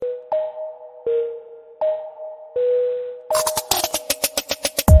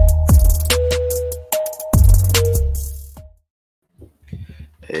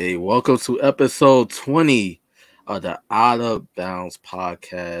Hey, welcome to episode 20 of the Outta Bounds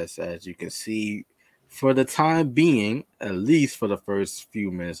podcast. As you can see, for the time being, at least for the first few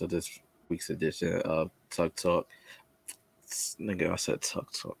minutes of this week's edition of Tuck Talk. Nigga, I said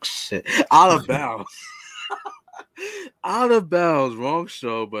Tuck Talk. Shit. Outta Bounds. Outta Bounds. Wrong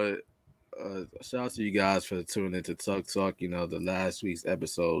show, but shout out to you guys for tuning into Tuck Talk. You know, the last week's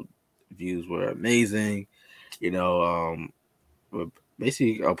episode views were amazing. You know, we're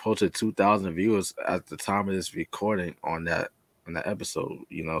basically approaching 2,000 viewers at the time of this recording on that episode.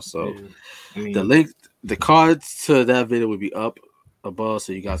 You know, so the link, the cards to that video will be up above,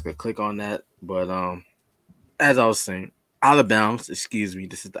 so you guys can click on that. But as I was saying, Outta Bounds, excuse me,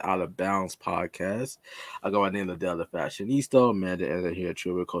 this is the Outta Bounds podcast. I go by the name of the Fashionista, man, the editor here at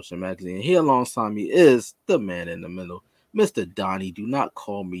True Culture Magazine. Here alongside me is the man in the middle, Mr. Donnie. Do not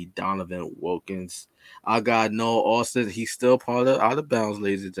call me Donovan Wilkins. I got Noah Austin. He's still part of Outta Bounds,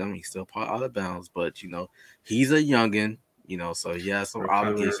 ladies and gentlemen. He's still part of Outta Bounds, but you know, he's a youngin', you know, so he has some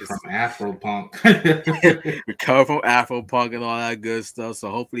obligations. From Afropunk. Recover from Afropunk and all that good stuff.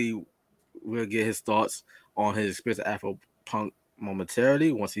 So hopefully we'll get his thoughts on his experience at Afropunk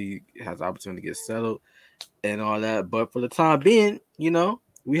momentarily once he has the opportunity to get settled and all that. But for the time being, you know,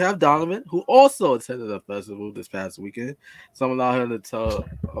 we have Donovan, who also attended the festival this past weekend. So I'm allowing him to tell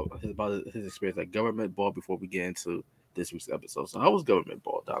about his experience at government ball before we get into this week's episode. So how was government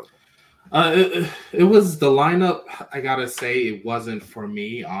ball, Donovan? It was the lineup. I gotta say, it wasn't for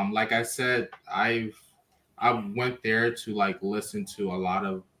me. Like I said, I went there to like listen to a lot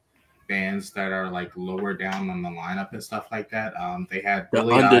of bands that are like lower down on the lineup and stuff like that. They had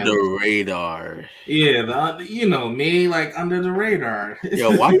Billie Eilish. The radar. Yeah, you know me, like under the radar.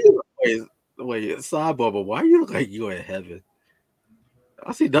 Yo, why you wait sidebar? But why you look like you in heaven?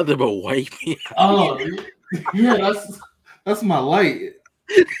 I see nothing but white people. Oh, yeah, that's my light.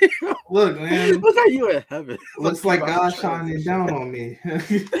 Look, man. Look like you in heaven. Looks like God shining down on me.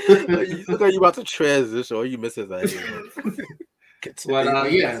 You look like you about to transition, or you missing that.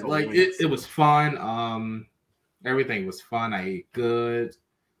 But yeah, like it was fun. Everything was fun. I ate good,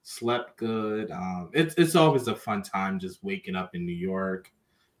 slept good. It's always a fun time just waking up in New York,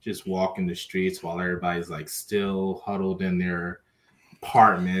 just walking the streets while everybody's like still huddled in their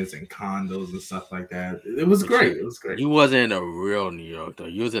apartments and condos and stuff like that. It was great. It was great. You wasn't in a real New York though.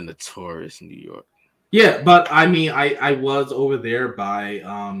 You was in the tourist New York. Yeah, but I mean, I was over there by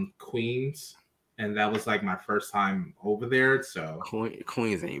Queens. And that was like my first time over there. So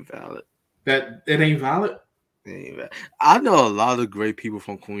Queens ain't valid. That it ain't valid? It ain't valid. I know a lot of great people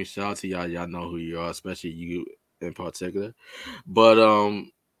from Queens. Shout out to y'all. Y'all know who you are, especially you in particular. But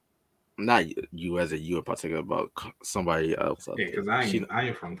not you as a you in particular, but somebody else. Yeah, because I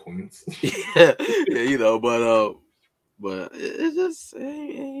ain't from Queens. yeah, you know, but it just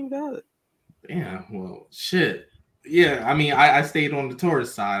ain't valid. Yeah, well, shit. Yeah, I mean, I stayed on the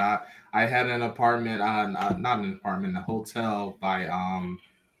tourist side. I had an apartment, not an apartment, a hotel by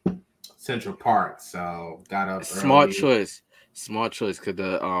Central Park. So got up Smart early. choice, because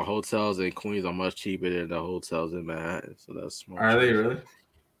the hotels in Queens are much cheaper than the hotels in Manhattan. So that's smart. Are they really?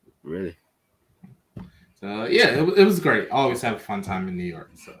 Really? So yeah, it was great. I always have a fun time in New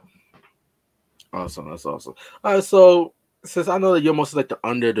York. So awesome, that's awesome. All right, so since I know that you're mostly like the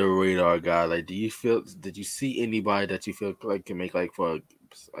under the radar guy, like, did you see anybody that you feel like can make like for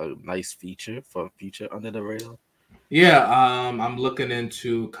a nice feature under the radar? Yeah, I'm looking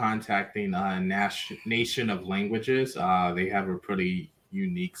into contacting Nation of Languages. They have a pretty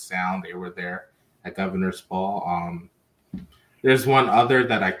unique sound. They were there at Governor's Ball. There's one other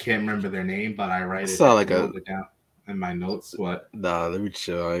that I can't remember their name, but I write it down in my notes. What? Nah, let me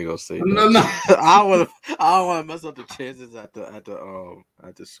chill. I ain't gonna say no. I don't want to mess up the chances at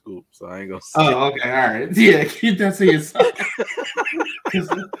the scoop, so I ain't gonna say. Oh, okay, all right. Yeah, keep that to yourself.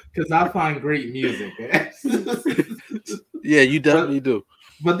 Because I find great music. Yeah, you definitely do.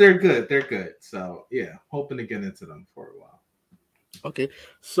 But they're good. They're good. So yeah, hoping to get into them for a while. Okay,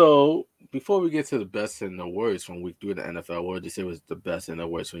 so before we get to the best and the worst from week 3 of the NFL, what would you say was the best and the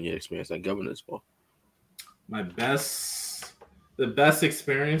worst from your experience at Governor's Ball? The best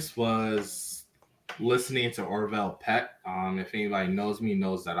experience was listening to Orville Peck. If anybody knows me,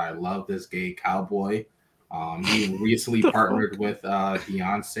 knows that I love this gay cowboy. He recently partnered with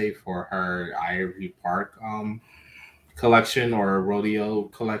Beyonce for her Ivy Park collection or rodeo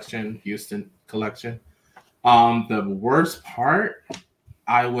collection, Houston collection. The worst part,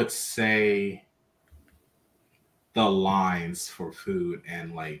 I would say, the lines for food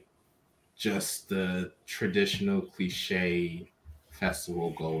and like just the traditional cliche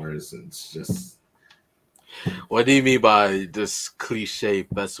festival goers, and it's just What do you mean by this cliche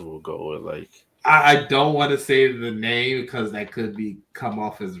festival goer? Like, I don't want to say the name because that could come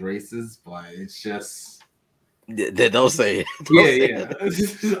off as racist, but it's just don't say it. Don't yeah, say yeah.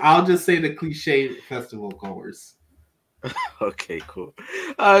 it. I'll just say the cliche festival goers. Okay, cool.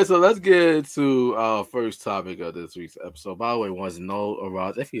 All right, so let's get into our first topic of this week's episode. By the way, once no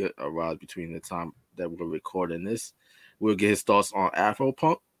arrives, if he arrives between the time that we're recording this, we'll get his thoughts on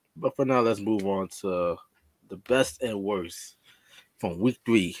Afropunk. But for now, let's move on to the best and worst from week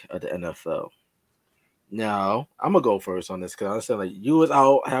 3 of the NFL. Now, I'm gonna go first on this because I understand like you was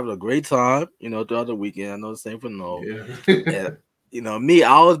out having a great time, throughout the weekend. I know the same for No. Yeah. And me,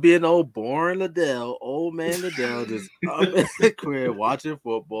 I was being old boring Liddell, old man Liddell, just up in the crib watching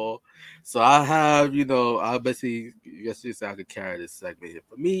football. So I have, I basically, guess you say I could carry this segment here.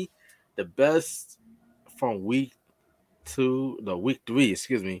 For me, the best from week 3,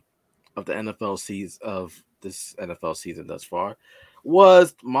 excuse me, of the NFL season of this NFL season thus far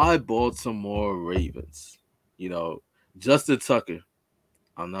was my Baltimore Ravens. Justin Tucker.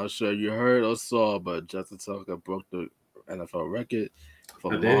 I'm not sure you heard or saw, but Justin Tucker broke the NFL record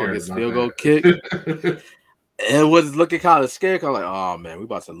for I did hear longest about field goal that. kick. It was looking kind of scary. I'm like, oh man, we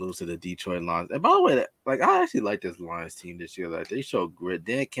about to lose to the Detroit Lions. And by the way, like I actually like this Lions team this year. Like they show grit.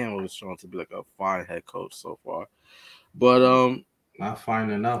 Dan Campbell was shown to be like a fine head coach so far. But not fine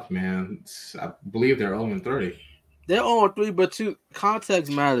enough, man. I believe they're 0-3. they're on 3, but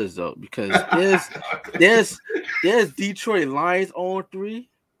context matters though because there's Detroit Lions on 3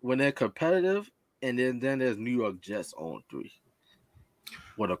 when they're competitive, and then there's New York Jets on 3.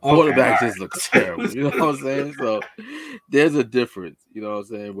 Where the quarterback just looks terrible. You know what I'm saying? So there's a difference. You know what I'm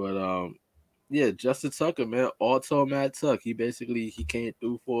saying? But yeah, Justin Tucker, man, all-told Matt Tuck. He came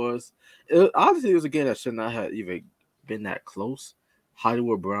through for us. Obviously, it was a game that should not have even been that close.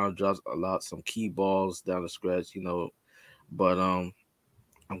 Hollywood Brown drops a lot, some key balls down the stretch, But I'm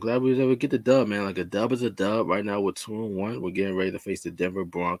glad we was able to get the dub, man. Like a dub is a dub. Right now we're 2-1. We're getting ready to face the Denver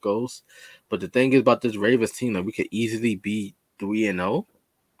Broncos. But the thing is about this Ravens team that we could easily be 3-0.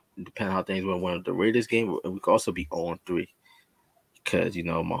 Depending on how things went with the Raiders game, and we could also be 0-3 because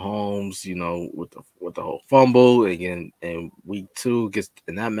Mahomes, with the whole fumble again, and week 2 gets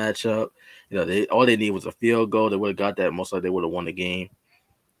in that matchup. All they need was a field goal. They would have got that. Most likely they would have won the game.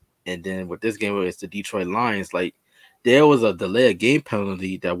 And then with this game, it's the Detroit Lions. Like there was a delay of game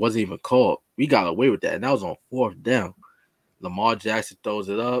penalty that wasn't even called. We got away with that, and that was on 4th down. Lamar Jackson throws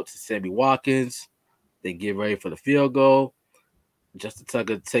it up to Sammy Watkins. They get ready for the field goal. Justin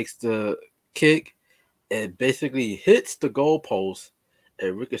Tucker takes the kick and basically hits the goalpost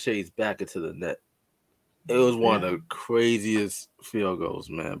and ricochets back into the net. It was one of the craziest field goals,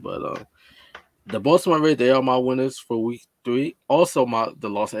 man. But the Baltimore Ravens, they are my winners for week 3. Also, the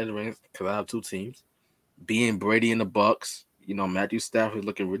Los Angeles Rams, because I have 2 teams. Being Brady and the Bucks, Matthew Stafford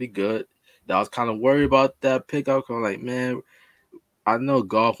looking really good. I was kind of worried about that pickup. I'm like, man, I know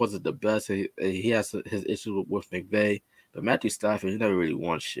Goff wasn't the best. He has his issues with McVay. But Matthew Stafford, he never really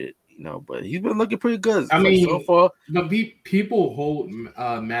won shit, but he's been looking pretty good. I mean, so far. But people hold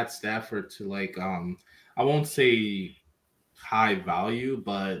Matt Stafford to like I won't say high value,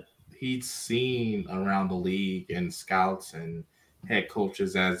 but he's seen around the league and scouts and head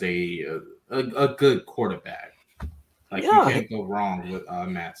coaches as a good quarterback. Like you can't go wrong with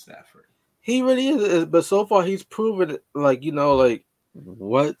Matt Stafford. He really is, but so far he's proven like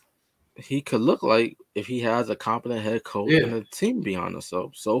what he could look like if he has a competent head coach and a team behind him.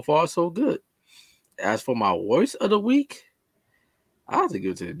 So far, so good. As for my worst of the week, I have to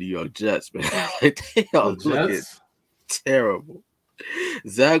give it to the New York Jets, man. Like they are looking terrible.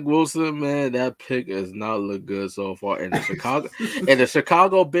 Zach Wilson, man, that pick has not looked good so far. And the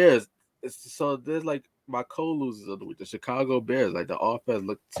Chicago Bears. So there's like my co-losers of the week. The Chicago Bears, like the offense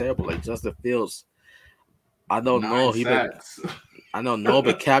looked terrible. Like Justin Fields. I don't know. I don't know,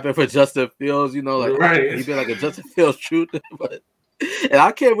 but capping for Justin Fields, he's been like a Justin Fields shooter, and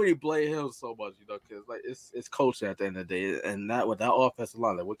I can't really blame him so much, because like it's coaching at the end of the day, and that with that offensive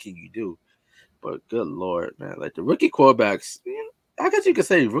line, like what can you do? But good lord, man, like the rookie quarterbacks, I guess you could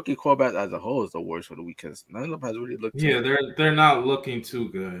say rookie quarterback as a whole is the worst for the week because none of them has really looked. Yeah, they're not looking too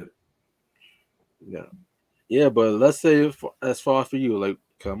good. Yeah, but let's say as far for you, like.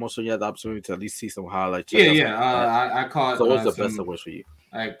 Cause I'm also you had the opportunity to at least see some highlights. I caught. So what's the best and worst for you?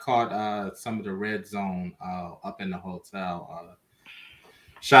 I caught some of the red zone up in the hotel.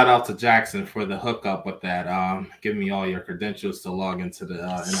 Shout out to Jackson for the hookup with that. Giving me all your credentials to log into the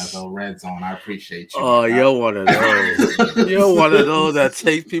NFL red zone. I appreciate you. Oh, you're one of those. You're one of those that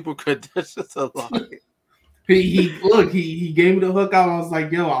takes people credentials to log in. He gave me the hookup. I was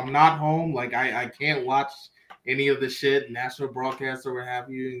like, yo, I'm not home. Like I can't watch any of the shit, national broadcast or what have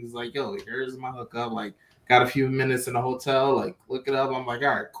you. And he's like, yo, here's my hookup. Like, got a few minutes in the hotel. Like, look it up. I'm like, all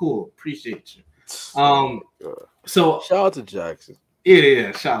right, cool, appreciate you. Oh my god! So Shout out to Jackson.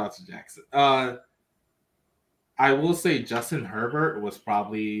 yeah. Shout out to Jackson. I will say Justin Herbert was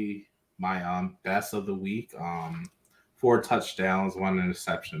probably my best of the week. 4 touchdowns, 1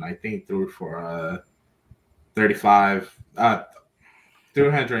 interception. I think threw for 35,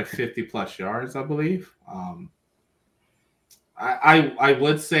 350 plus yards, I believe. I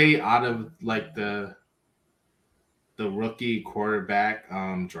would say out of like the rookie quarterback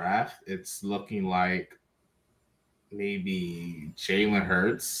draft, it's looking like maybe Jalen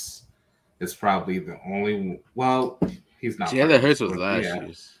Hurts is probably the only. Well, he's not part Jalen of this Hurts was group. last Yeah,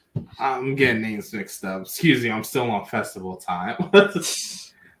 year's. I'm getting names mixed up. Excuse me, I'm still on festival time.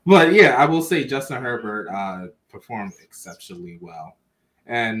 But yeah, I will say Justin Herbert performed exceptionally well.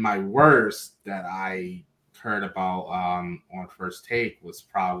 And my worst that I heard about on First Take was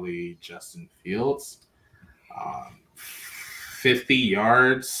probably Justin Fields. 50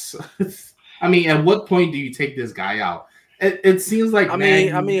 yards. I mean, at what point do you take this guy out? It seems like Nagy.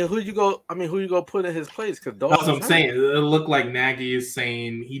 who you go? Who you go put in his place? Because That's Dawes what is I'm hurt. saying. It looked like Nagy is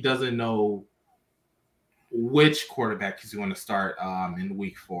saying he doesn't know which quarterback he's going to start in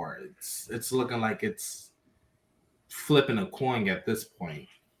week 4. It's looking like it's flipping a coin at this point.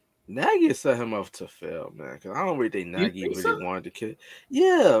 Nagy set him up to fail, man. Because I don't really think You Nagy think really so? wanted to kill.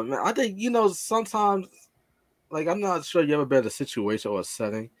 Yeah, man. I think sometimes, like, I'm not sure you ever been in a situation or a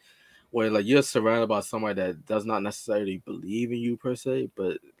setting where like you're surrounded by somebody that does not necessarily believe in you per se,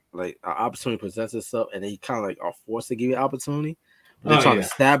 but like an opportunity presents itself and they kind of like are forced to give you an opportunity, but they're Oh trying yeah, to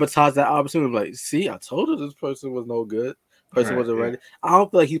sabotage that opportunity. Like, see, I told you this person was no good. Person right. wasn't Yeah. ready. I don't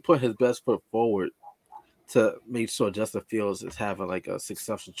feel like he put his best foot forward to make sure Justin Fields is having like a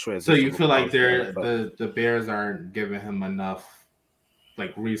successful So transition you from feel like college to the they're NFL. the Bears aren't giving him enough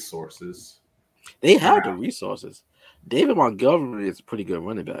like resources They have the around. resources. David Montgomery is a pretty good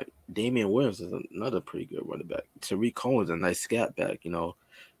running back. Damian Williams is another pretty good running back. Tariq Cohen's a nice scat back.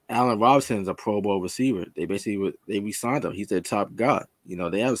 Allen Robinson is a Pro Bowl receiver. They re-signed him. He's their top guy.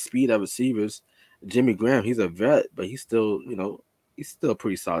 They have speed at receivers. Jimmy Graham, he's a vet, but he's still a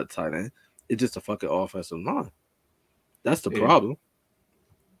pretty solid tight end. It's just a fucking offensive line. That's the Yeah, problem.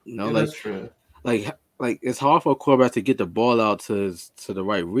 yeah, Like that's true. like it's hard for a quarterback to get the ball out to the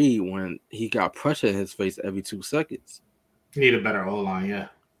right read when he got pressure in his face every 2 seconds. Need a better O line. Yeah,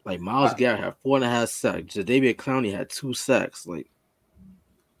 Like Miles I, Garrett had 4.5 sacks. Jadavion Clowney had 2 sacks. Like,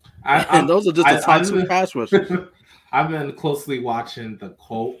 and I, those are just the top two pass rushers. I've been closely watching the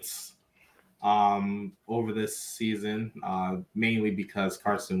Colts over this season, mainly because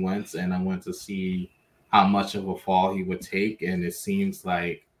Carson Wentz, and I went to see how much of a fall he would take, and it seems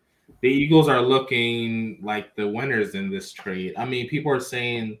like the Eagles are looking like the winners in this trade. I mean, people are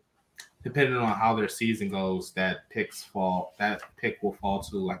saying depending on how their season goes, that pick will fall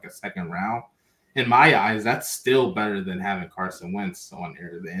to like a second round. In my eyes, that's still better than having Carson Wentz on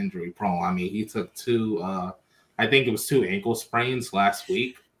there, the injury prone. I mean, he took I think it was 2 ankle sprains last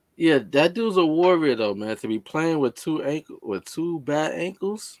week. Yeah, that dude's a warrior though, man. To be playing with two bad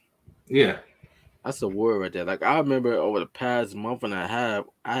ankles, Yeah. that's a warrior right there. Like I remember over the past month and a half,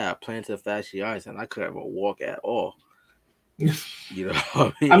 I had plantar fasciitis and I couldn't even walk at all. You know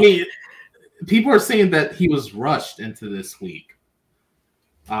what I I mean? mean, people are saying that he was rushed into this week.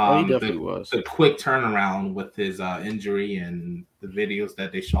 Oh, he The definitely was. quick turnaround with his injury and the videos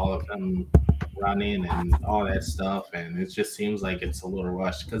that they show of him running and all that stuff, and it just seems like it's a little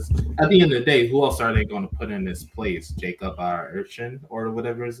rushed because at the end of the day, who else are they going to put in his place? Jacob Urchin or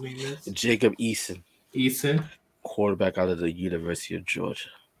whatever his name is, Jacob Eason, Eason. quarterback out of the University of Georgia.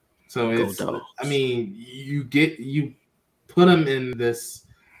 So Go it's, I Dogs. mean, you put him in this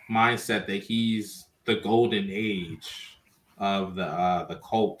mindset that he's the golden age of the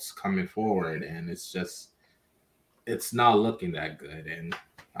Colts coming forward, and it's not looking that good. And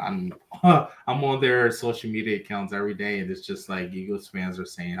I'm on their social media accounts every day, and it's just like Eagles fans are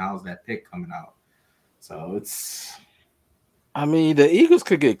saying, "How's that pick coming out?" So it's I mean, the Eagles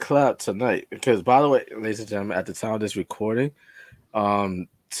could get clapped tonight because, by the way, ladies and gentlemen, at the time of this recording,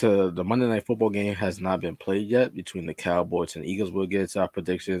 to the Monday Night Football game has not been played yet between the Cowboys and the Eagles. We'll get into our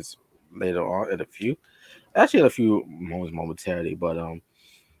predictions later on in a few moments momentarily, but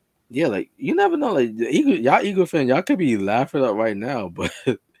yeah, like you never know, like y'all Eagle fan, y'all could be laughing up right now, but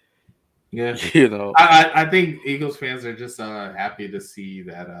yeah. you know, I think Eagles fans are just happy to see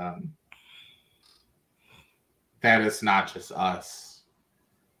that it's not just us.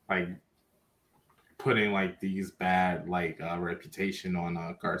 Like putting like these bad reputation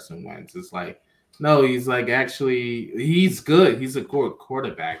on Carson Wentz. It's like no, he's like actually he's good. He's a good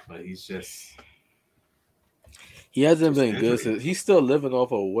quarterback, but he's He hasn't just been good injury. since he's still living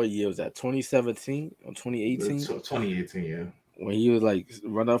off of what year was that? 2017 or 2018 2018, yeah. when he was like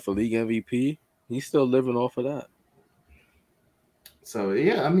run up for league MVP. He's still living off of that. So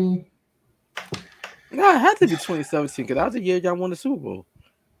yeah, I mean, Nah, it had to be 2017 because that was the year y'all won the Super Bowl.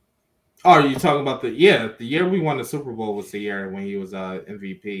 oh, are you talking about the year we won the Super Bowl was the year when he was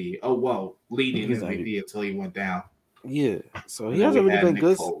MVP. Oh well, leading He's MVP MVP. until he went down, Yeah, so he and then we hasn't really had been Nick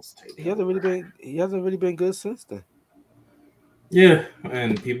good. Foles take He hasn't really over. been. He hasn't really been good since then. Yeah,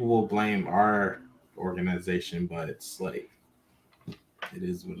 and people will blame our organization, but it's like it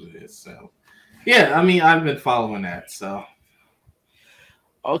is what it is. So yeah, I mean, I've been following that. So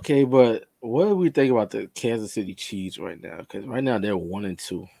Okay, but what do we think about the Kansas City Chiefs right now? Because right now they're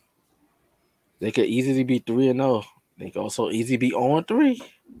 1-2. They could easily be 3-0. They could also easily be on 3.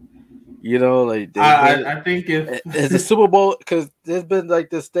 You know, like they've been. I think if It's the Super Bowl because there's been like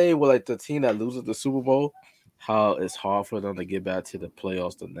this thing where like the team that loses the Super Bowl, how it's hard for them to get back to the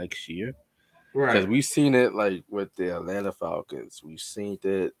playoffs the next year. Because right, we've seen it like with the Atlanta Falcons. We've seen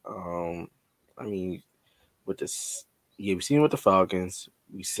it. I mean, with this, yeah, we've seen it with the Falcons.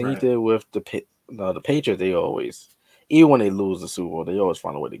 We've seen right, it with the Patriots. They always, even when they lose the Super Bowl, they always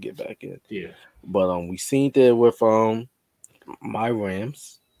find a way to get back in. yeah. But we seen it with my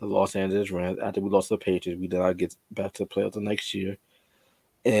Rams, the Los Angeles Rams. After we lost to the Patriots, we did not get back to the playoffs the next year.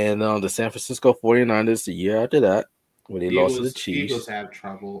 And the San Francisco 49ers the year after that, where they lost to the Eagles Chiefs. have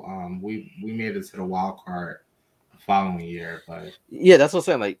trouble. We made it to the wild card the following year, but Yeah, that's what I'm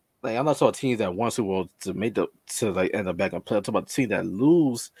saying. Like I'm not talking teams that won Super Bowl to make the to like end up back in play. I'm talking about the team that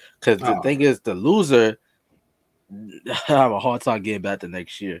lose because the oh, thing is the loser have a hard time getting back the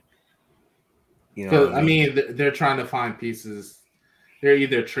next year. You know what I because I mean? mean they're trying to find pieces. They're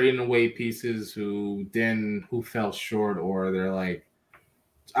either trading away pieces who fell short, or they're like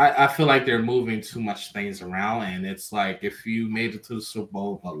I feel like they're moving too much things around, and it's like if you made it to the Super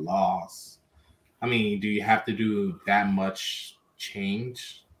Bowl but lost, I mean, do you have to do that much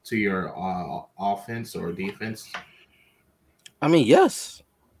change to your offense or defense? I mean, yes.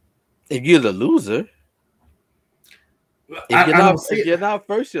 If you're the loser, I don't see if it. you're not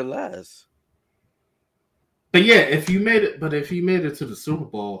first, you're last. But yeah, if you made it to the Super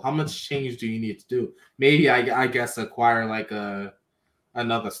Bowl, how much change do you need to do? Maybe I guess acquire like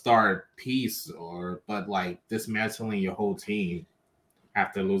another star piece, or but like dismantling your whole team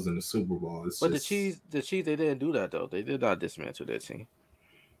after losing the Super Bowl. It's But just the Chiefs, they didn't do that though. They did not dismantle their team.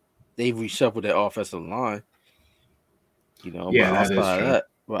 They reshuffled their offensive line, you know. yeah, that is true.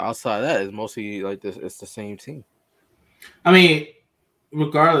 But outside of that, it's mostly like this. It's the same team. I mean,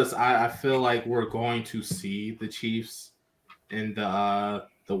 regardless, I feel like we're going to see the Chiefs in the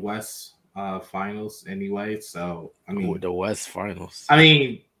West finals anyway. So With the West Finals, I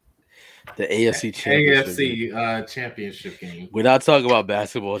mean the AFC Championship game. AFC championship game. We're not talking about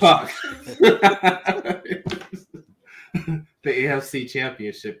basketball. Fuck. The AFC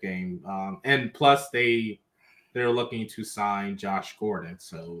championship game, and plus they're looking to sign Josh Gordon,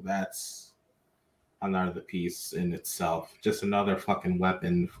 so that's another piece in itself. Just another fucking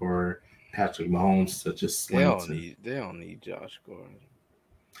weapon for Patrick Mahomes to just sling to. They don't need Josh Gordon.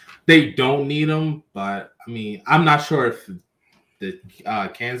 They don't need him, but I mean, I'm not sure if the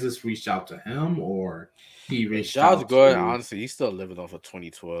Kansas reached out to him or he And reached Josh out Gordon, to. honestly, he's still living off of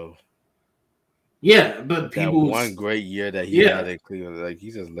 2012. Yeah, but That people, one great year that he yeah, had in Cleveland, like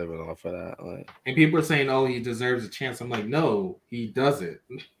he's just living off of that. Like and people are saying, "Oh, he deserves a chance." I'm like, no, he doesn't.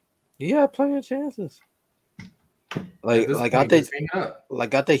 he had plenty of chances. At this point, just hang up. I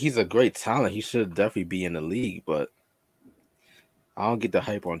think he's a great talent. He should definitely be in the league, but I don't get the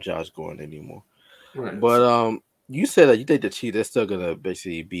hype on Josh Gordon anymore. Right. But you said that you think the Chiefs they're still gonna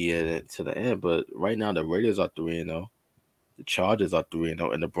basically be in it to the end, but right now the Raiders are 3-0, the Chargers are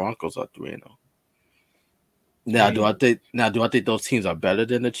 3-0, and the Broncos are 3-0. I mean, Do I think those teams are better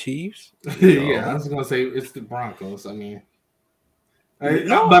than the Chiefs? yeah, I No. was gonna say it's the Broncos. I mean,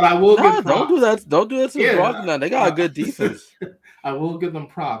 No, but I will give don't do props. that. Don't do that to the Broncos Yeah, now. They got a good defense. I will give them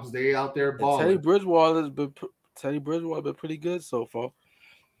props. They out there And balling. Teddy Bridgewater been pretty good so far.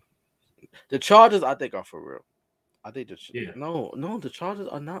 The Chargers, I think, are for real. I think Yeah. the Chargers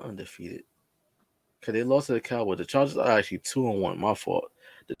are not undefeated because they lost to the Cowboys. The Chargers are actually 2-1. My fault.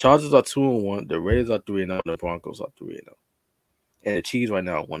 The Chargers are 2-1. The Raiders are 3-0. The Broncos are 3-0. And the Chiefs right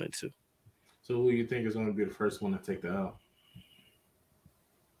now are 1-2. So who do you think is going to be the first one to take the L?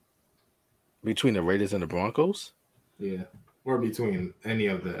 Between the Raiders and the Broncos, Yeah. or between any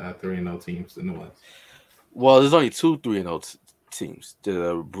of the 3-0 teams in the West? Well, there's only two 3-0 teams: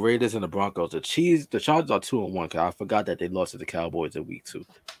 the Raiders and the Broncos. The Chargers are 2-1. Cause I forgot that they lost to the Cowboys in week 2,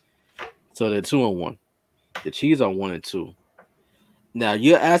 so they're 2-1. The Chiefs are 1-2. Now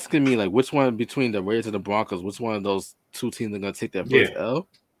you're asking me like which one between the Raiders and the Broncos, which one of those two teams are gonna take their Yeah. first L?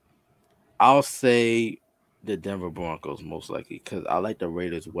 I'll say the Denver Broncos most likely because I like the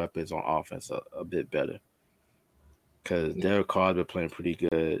Raiders' weapons on offense a bit better. Because Derek Carr's been playing pretty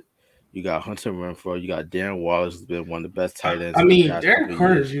good. You got Hunter Renfrow. You got Darren Wallace, who's been one of the best tight ends I in the mean, past Derek couple of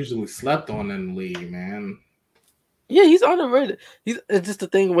Carr years. is usually slept on in the league, man. Yeah, he's underrated. It's just the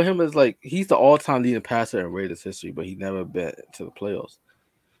thing with him is like he's the all-time leading passer in Raiders history, but he never been to the playoffs.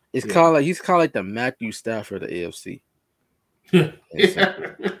 It's Yeah. kind of like he's kind of like the Matthew Stafford of the AFC. Yeah.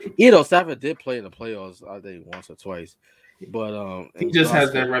 You know, Stafford did play in the playoffs, I think once or twice, but He just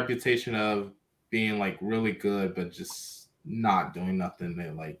has that reputation of being like really good, but just not doing nothing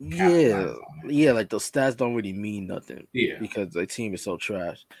to like capitalize on it. yeah, like those stats don't really mean nothing Yeah. because the team is so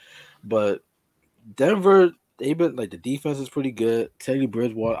trash. But Denver, they've been like the defense is pretty good. Teddy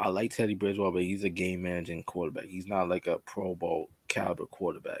Bridgewater, I like Teddy Bridgewater, but he's a game managing quarterback. He's not like a Pro Bowl caliber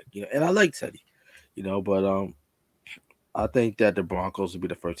quarterback, you know. And I like Teddy, you know, but I think that the Broncos will be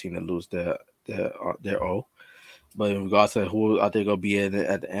the first team to lose their O. But in regards to who I think will be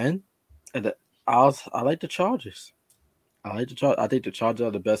at the end, and I like the Chargers. I like the Chargers. I think the Chargers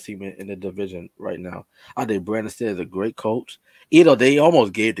are the best team in the division right now. I think Brandon Staley is a great coach. You know, they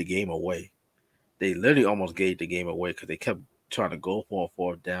almost gave the game away. They literally almost gave the game away because they kept trying to go for a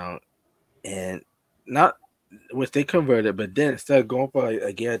fourth down, and not which they converted. But then instead of going for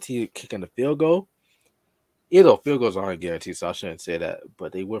a guaranteed kick in the field goal, you know, field goals aren't guaranteed, so I shouldn't say that.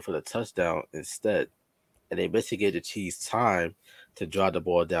 But they went for the touchdown instead, and they basically gave the Chiefs time to drive the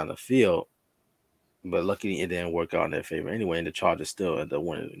ball down the field. But luckily, it didn't work out in their favor anyway, and the Chargers still ended up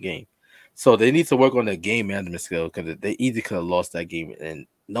winning the game. So they need to work on their game management skills because they easily could have lost that game, and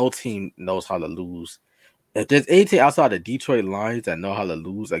no team knows how to lose. If there's anything outside the Detroit Lions that know how to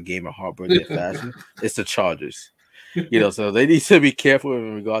lose a game in heartbreaking fashion, it's the Chargers. You know, so they need to be careful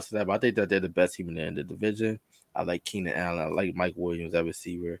in regards to that. But I think that they're the best team in the division. I like Keenan Allen. I like Mike Williams at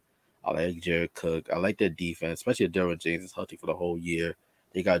receiver. I like Jared Cook. I like their defense, especially if Derwin James is healthy for the whole year.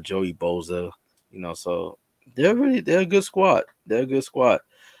 They got Joey Bosa. You know, so they're a good squad. They're a good squad.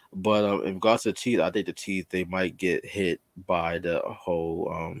 But in regards to the Chiefs, I think the Chiefs they might get hit by the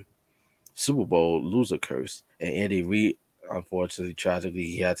whole Super Bowl loser curse. And Andy Reid, unfortunately, tragically,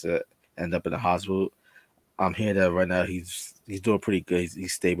 he had to end up in the hospital. I'm hearing that right now he's doing pretty good.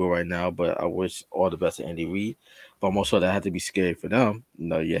 He's stable right now, but I wish all the best to Andy Reid. But I'm also that had to be scary for them. You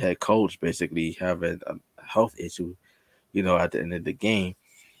know, your head coach basically having a health issue, you know, at the end of the game.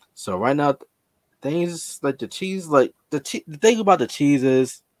 So right now, things like the Chiefs, like the thing about the Chiefs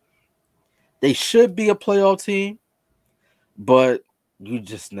is they should be a playoff team, but you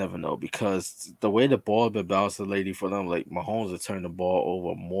just never know because the way the ball been bouncing lately for them, like Mahomes has turned the ball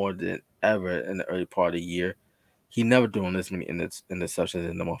over more than ever in the early part of the year. He never doing this many interceptions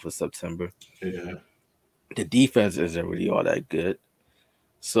in the month of September. Yeah. The defense isn't really all that good,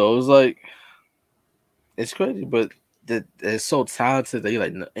 so it was like it's crazy, but they're so talented that you're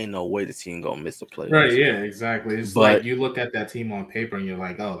like, ain't no way the team gonna miss the Right, playoffs. yeah, exactly. It's But like you look at that team on paper and you're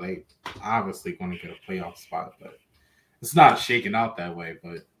like, oh, they obviously going to get a playoff spot, but it's not shaking out that way.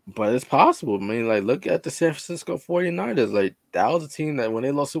 But it's possible. I mean, like, look at the San Francisco 49ers. Like, that was a team that when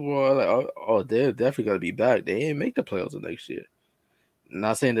they lost Super Bowl, like, oh, they're definitely going to be back. They ain't make the playoffs the next year.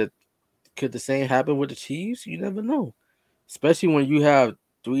 Not saying that could the same happen with the Chiefs. You never know. Especially when you have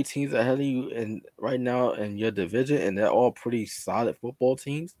three teams ahead of you and right now in your division, and they're all pretty solid football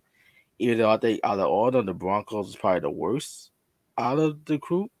teams. Even though I think out of all of them, the Broncos is probably the worst out of the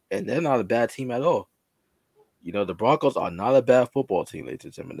group, and they're not a bad team at all. You know, the Broncos are not a bad football team, ladies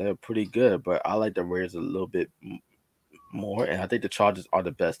and gentlemen. They're pretty good, but I like the Raiders a little bit more, and I think the Chargers are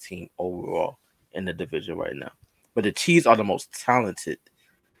the best team overall in the division right now. But the Chiefs are the most talented.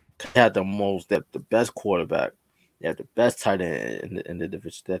 They have the best quarterback. They have the best tight end in the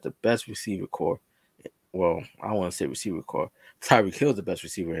division. They have the best receiver core. Well, I don't want to say receiver core. Tyreek Hill's the best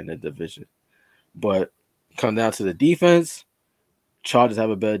receiver in the division. But come down to the defense, Chargers have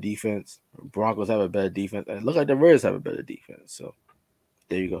a better defense. Broncos have a better defense. And it looks like the Raiders have a better defense. So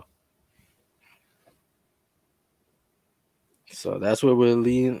there you go. So that's where we're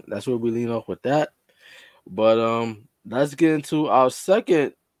leaning. That's where we lean off with that. But let's get into our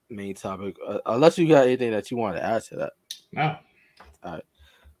second main topic. Unless you got anything that you want to add to that. no. All right.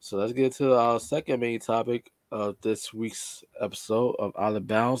 So let's get to our second main topic of this week's episode of Outta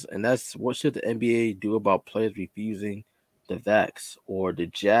Bounds, and that's what should the NBA do about players refusing the vax or the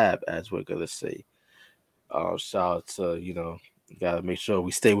jab, as we're gonna say. Shout out to gotta make sure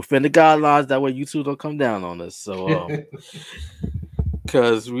we stay within the guidelines. That way, YouTube don't come down on us. So,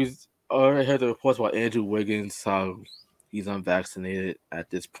 because we already heard the reports about Andrew Wiggins, how he's unvaccinated at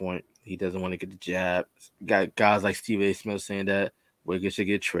this point. He doesn't want to get the jab. Got guys like Steve A. Smith saying that Wiggins should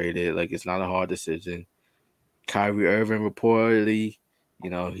get traded. Like, it's not a hard decision. Kyrie Irving reportedly,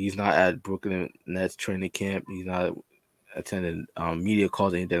 he's not at Brooklyn Nets training camp. He's not attending media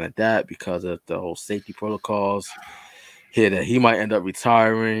calls or anything like that because of the whole safety protocols. Here that he might end up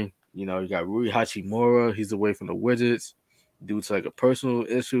retiring. You got Rui Hachimura. He's away from the Wizards due to like a personal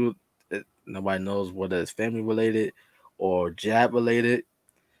issue that nobody knows whether it's family related or jab related.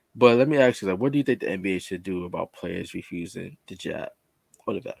 But let me ask you, like, what do you think the NBA should do about players refusing the jab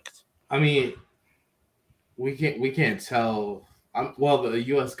or the vax? I mean, we can't tell. Well, the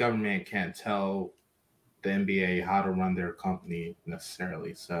U.S. government can't tell the NBA how to run their company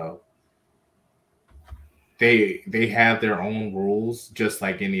necessarily. So they have their own rules, just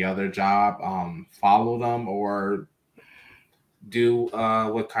like any other job. Follow them or do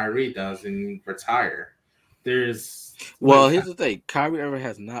what Kyrie does and retire. Here's the thing: Kyrie Irving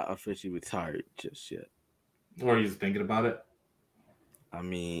has not officially retired just yet. Or he's thinking about it. I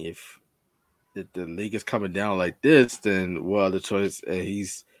mean, if the league is coming down like this, then what other choice?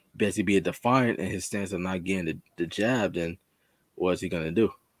 He's basically being defiant in his stance of not getting the jab. Then what is he gonna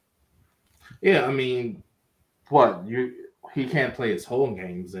do? Yeah, I mean, he can't play his home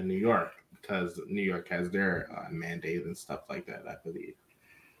games in New York because New York has their mandate and stuff like that, I believe.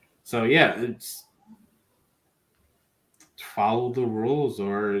 So yeah, it's follow the rules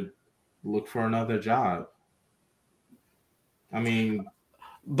or look for another job. I mean,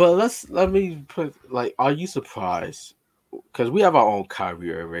 but let me put like, are you surprised? Because we have our own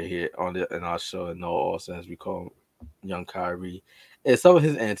Kyrie Irving here in our show, and all as we call him, young Kyrie, and some of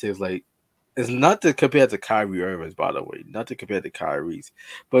his antics, like, it's not to compare to Kyrie Irving's, by the way, not to compare to Kyrie's,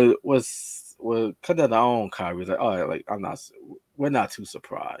 but we're cutting down our own Kyrie's. Like, all right, like we're not too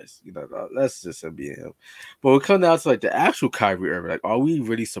surprised, let's just be him. But we're coming down to like the actual Kyrie Irving. Like, are we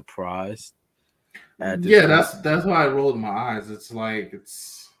really surprised? Yeah, that's why I rolled my eyes. It's like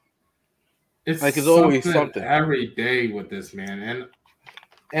it's like it's always something every day with this man,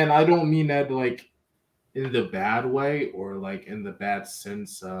 and I don't mean that like in the bad way or like in the bad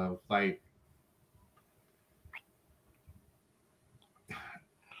sense of like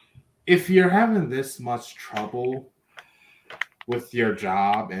if you're having this much trouble with your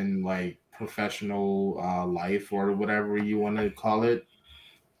job and like professional life or whatever you want to call it,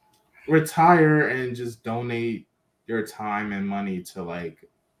 retire and just donate your time and money to like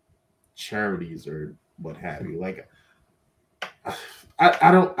charities or what have you. Like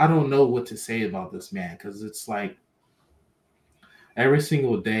I don't know what to say about this man because it's like every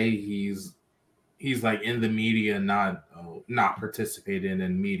single day he's like in the media, not participating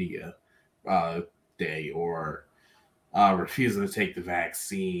in media day or refusing to take the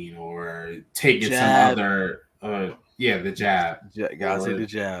vaccine or taking jab. some other the jab. Gotta say the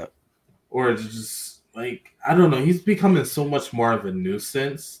jab. Or just like I don't know, he's becoming so much more of a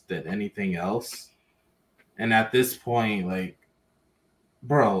nuisance than anything else. And at this point, like,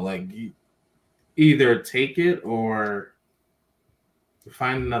 bro, like either take it or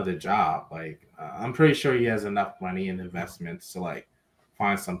find another job. Like, I'm pretty sure he has enough money and investments to like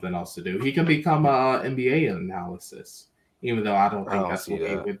find something else to do. He can become a NBA analysis, even though I don't think that's what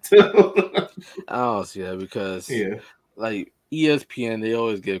he would do. I don't see that because, like ESPN, they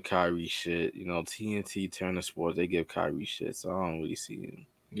always give Kyrie shit. TNT, Turner Sports, they give Kyrie shit. So I don't really see him.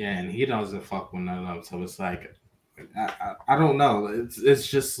 Yeah, and he doesn't fuck with none of them. So it's like, I don't know. It's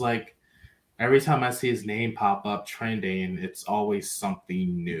just like every time I see his name pop up trending, it's always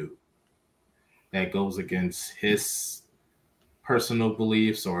something new that goes against his personal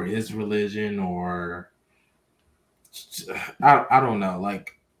beliefs or his religion or I don't know.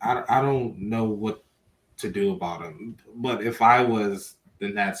 Like I don't know what to do about him. But if I was the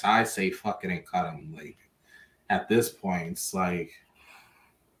Nets, I say fuck it and cut him. Like at this point, it's like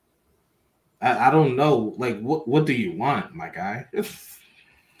I don't know. Like what do you want, my guy?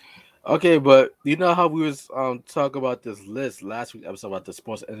 Okay, but you know how we was talking about this list last week episode about the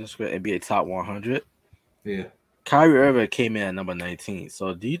sports industry NBA top 100? Yeah. Kyrie Irving came in at number 19.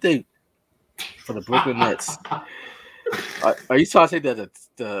 So do you think for the Brooklyn Nets, are you trying to say that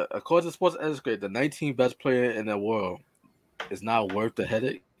the according to sports industry, the 19th best player in the world is not worth the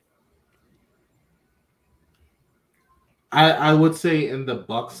headache? I would say in the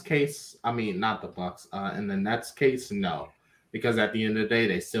Bucks case, I mean not the Bucks, in the Nets case, no. Because at the end of the day,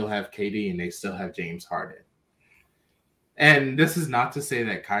 they still have KD and they still have James Harden. And this is not to say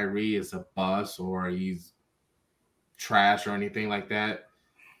that Kyrie is a bust or he's trash or anything like that.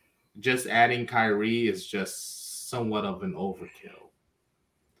 Just adding Kyrie is just somewhat of an overkill.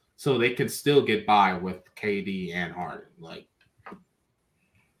 So they can still get by with KD and Harden. Like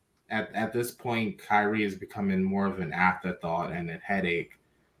at this point, Kyrie is becoming more of an afterthought and a headache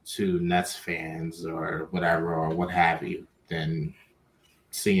to Nets fans or whatever or what have you than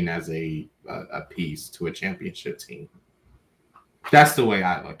seen as a piece to a championship team. That's the way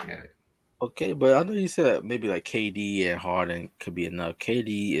I look at it. Okay, but I know you said maybe like KD and Harden could be enough.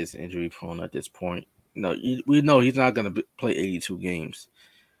 KD is injury prone at this point. We know he's not going to play 82 games.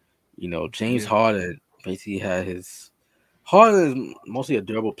 James Yeah. Harden basically had his. Harden is mostly a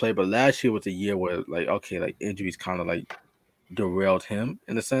durable player, but last year was a year where like injuries kind of like derailed him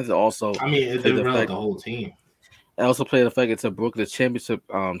in a sense. It also I mean, it played the derailed fact. the whole team. It also played the fact it's a Brooklyn championship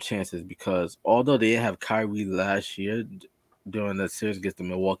chances because although they didn't have Kyrie last year during the series against the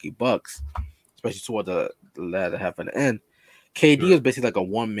Milwaukee Bucks, especially toward the latter half of the end, KD Sure. was basically like a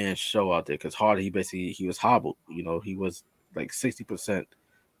one man show out there because Harden he was hobbled. He was like 60%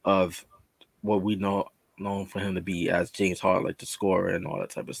 of what we known for him to be as James Harden, like the scorer and all that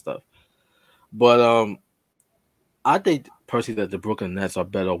type of stuff. But I think personally that the Brooklyn Nets are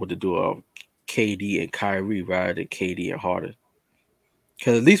better with the duo of KD and Kyrie rather than KD and Harden.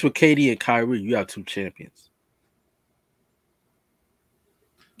 Because at least with KD and Kyrie, you have two champions.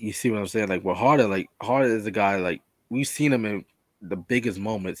 You see what I'm saying? Like with Harden, Harden is a guy like we've seen him in the biggest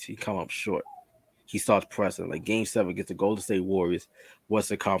moments. He come up short. He starts pressing. Like Game 7 against the Golden State Warriors,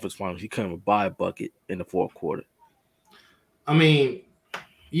 Western Conference Finals. He couldn't buy a bucket in the fourth quarter. I mean,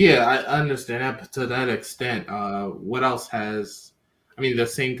 yeah, I understand that to that extent. What else has? I mean, the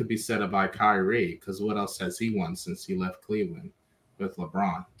same could be said about Kyrie because what else has he won since he left Cleveland with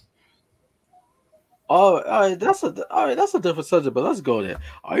LeBron? Oh, That's a different subject. But let's go there.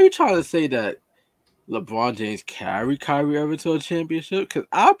 Are you trying to say that LeBron James carried Kyrie Irving to a championship? Because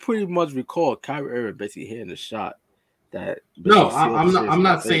I pretty much recall Kyrie Irving basically hitting the shot that basically No, sealed the I'm not. series I'm in their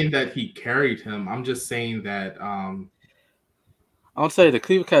not favor. saying that he carried him. I'm just saying that. I'll tell you, the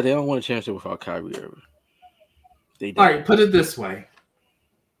Cleveland Cavaliers, they don't win a championship without Kyrie Irving. They All don't. right, put it this way: They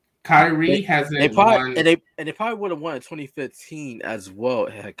Kyrie they hasn't probably won. and they probably would have won in 2015 as well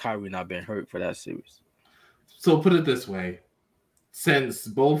had Kyrie not been hurt for that series. So put it this way: since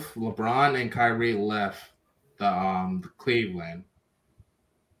both LeBron and Kyrie left the Cleveland,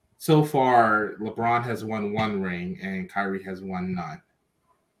 so far LeBron has won one ring and Kyrie has won none.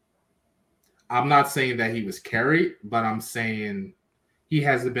 I'm not saying that he was carried, but I'm saying he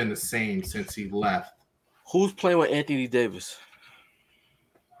hasn't been the same since he left. Who's playing with Anthony Davis?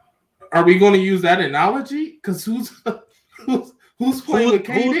 Are we going to use that analogy? Because who's playing Who with who's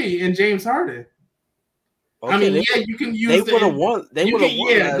KD and James Harden? I okay? mean, yeah, you can They use would have the won. They you would can have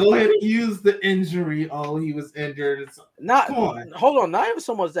won last go year. ahead and use the injury. Oh, he was injured. Not Come on. hold on. Not even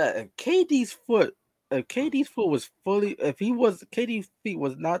so much that if KD's foot was fully, if he was KD's feet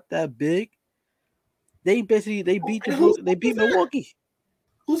was not that big, they beat the Whose Brooklyn. They fault is beat that? Milwaukee.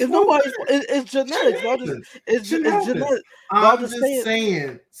 Whose It's fault is nobody's. that? It's Shit genetics. But happens. Shit it's happens. genetics. But I'm I'm just just saying.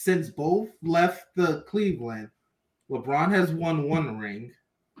 saying, since both left the Cleveland, LeBron has won one ring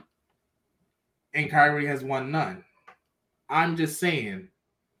and Kyrie has won none. I'm just saying,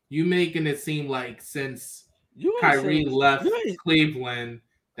 you making it seem like since You ain't Kyrie saying this. left You ain't. Cleveland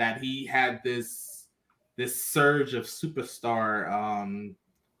that he had this surge of superstar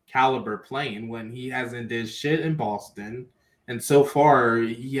caliber playing when he hasn't did shit in Boston, and so far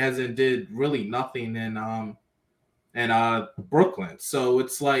he hasn't did really nothing in Brooklyn. So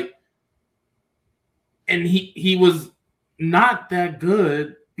it's like, and he was not that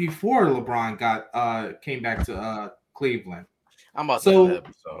good before LeBron got came back to Cleveland. I'm about to end the So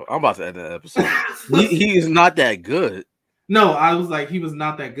episode. I'm about to end the episode. He is not that good. no, I was like, he was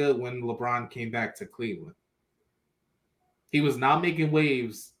not that good when LeBron came back to Cleveland. He was not making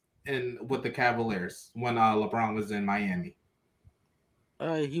waves in with the Cavaliers when LeBron was in Miami.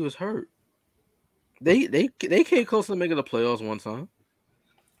 He was hurt. They came close to making the playoffs one time.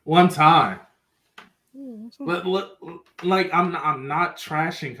 One time, Yeah, but look, like I'm not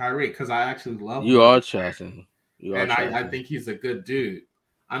trashing Kyrie because I actually love him you as are a player, trashing. You are and I trashing. think he's a good dude.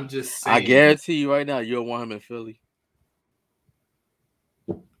 I'm just I saying. guarantee you right now, you'll want him in Philly.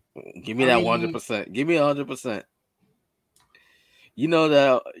 Give me I that mean, 100%. Give me 100%. You know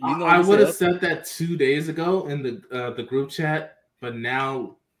that. You know I you would said have said that 2 days ago in the group chat, but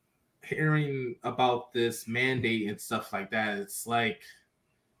now hearing about this mandate and stuff like that, it's like,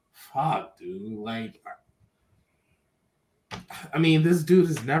 fuck, dude. Like, I mean, this dude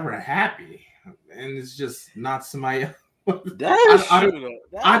is never happy, and it's just not somebody. That is I true though.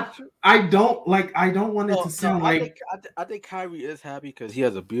 That is I true. I don't want it No, to no, sound like I think Kyrie is happy because he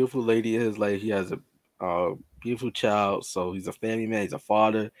has a beautiful lady in his life. He has a beautiful child, so he's a family man. He's a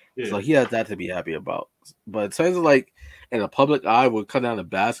father, yeah. so he has that to be happy about. But in terms of like in a public eye, would come down to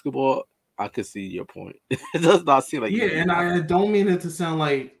basketball. I could see your point. It does not seem like Yeah, he'd be and happy. I don't mean it to sound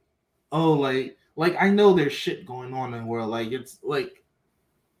like oh like I know there's shit going on in the world. Like it's like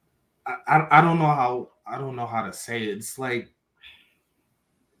I don't know how to say it. It's like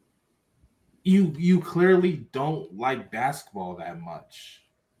you clearly don't like basketball that much.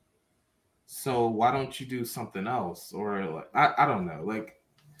 So why don't you do something else? Or like I don't know. Like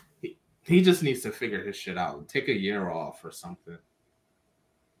he just needs to figure his shit out. Take a year off or something.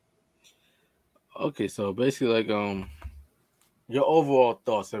 Okay, so basically, like your overall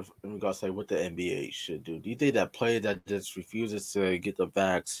thoughts in regards to like, what the NBA should do. Do you think that player that just refuses to get the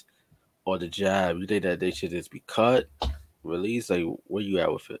vax or the jab, you think that they should just be cut, released? Like, where you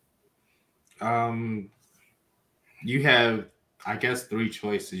at with it? Um you have I guess three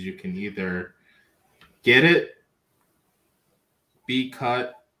choices. You can either get it, be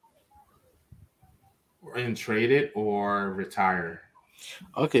cut, and trade it, or retire.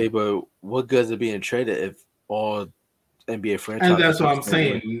 Okay, but what good is it being traded if all NBA And franchises that's what feel I'm the same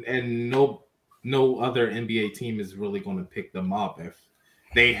way? saying. And no other NBA team is really going to pick them up if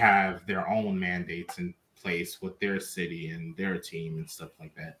they have their own mandates in place with their city and their team and stuff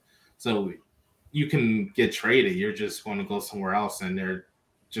like that. So you can get traded. You're just going to go somewhere else, and they're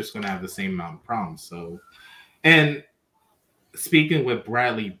just going to have the same amount of problems. So, and speaking with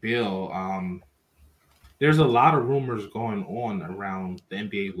Bradley Beal, there's a lot of rumors going on around the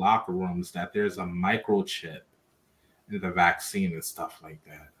NBA locker rooms that there's a microchip in the vaccine and stuff like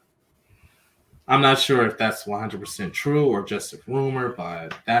that. I'm not sure if that's 100% true or just a rumor,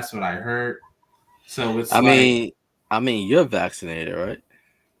 but that's what I heard. So it's I like, mean, I mean, you're vaccinated, right?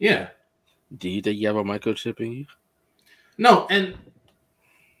 yeah, Do you think you have a microchip in you? no,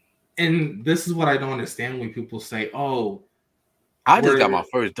 and this is what I don't understand when people say, "Oh, I just got we're my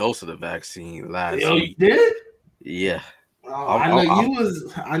first dose of the vaccine last oh, you week. did." Yeah, Oh, I'm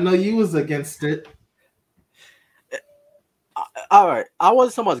I know you was against it. all right. I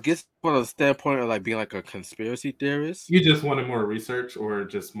wasn't so much get from a standpoint of like being like a conspiracy theorist. You just wanted more research, or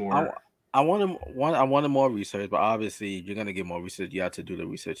just I more. I wanted more research, but obviously if you're gonna get more research. You have to do the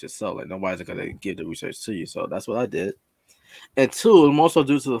research yourself. Like nobody's gonna give the research to you. So that's what I did. And two, I'm also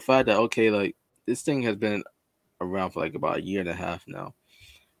due to the fact that okay, like this thing has been around for like about a year and a half now.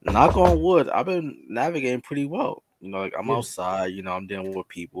 Knock on wood, I've been navigating pretty well. You know, like I'm Yeah, outside. You know, I'm dealing with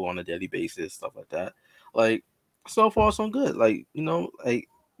people on a daily basis, stuff like that. Like so far so good. Like you know, like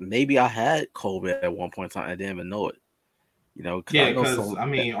maybe I had COVID at one point in time. I didn't even know it. You know, because I yeah. know Because some. I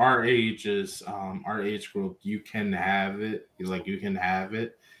mean, our age is our age group. You can have it. Like you can have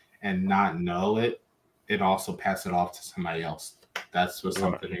it and not know it. It also pass it off to somebody else. That's what Right.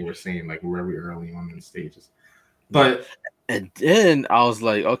 something they were saying like very early on in the stages. Yeah. But And then I was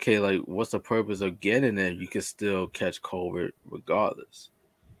like, okay, like what's the purpose of getting it? You can still catch COVID regardless.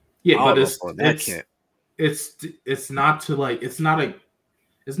 yeah, I but don't know for that can't. it's not to like it's not like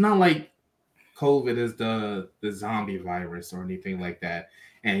COVID is the zombie virus or anything like that,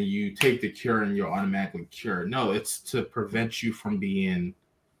 and you take the cure and you're automatically cured. No, it's to prevent you from being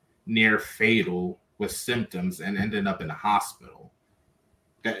near fatal with symptoms and ending up in the hospital.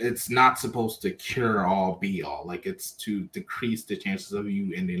 That it's not supposed to cure all be all. Like it's to decrease the chances of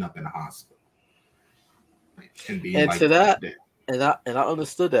you ending up in a hospital and being And like to that, dead. and I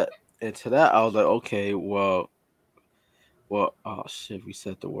understood that. And to that, I was like, okay, well, oh shit, we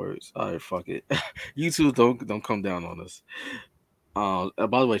said the words. All right, fuck it. You two don't come down on us. And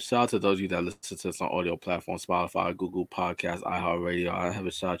by the way, shout out to those of you that listen to us on audio platforms, Spotify, Google Podcasts, iHeartRadio. I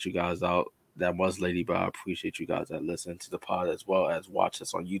haven't shout you guys out that much lately, but I appreciate you guys that listen to the pod as well as watch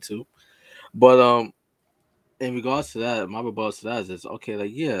us on YouTube. But in regards to that, my rebuttal to that is okay,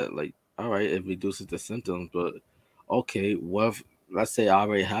 like yeah, like all right, it reduces the symptoms, but okay, what if let's say I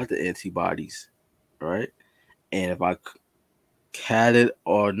already have the antibodies, right? And if I had it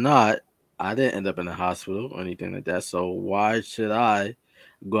or not, I didn't end up in the hospital or anything like that. So why should I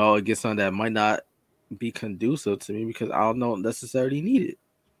go out and get something that might not be conducive to me because I don't necessarily need it?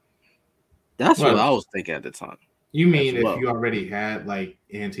 That's what Well, I was thinking at the time you as mean if well. you already had like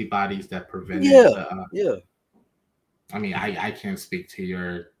antibodies that prevented Yeah, the yeah. I mean, I can't speak to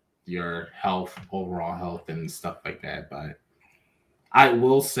your health, overall health, and stuff like that, but I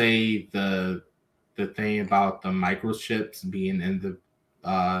will say the thing about the microchips being in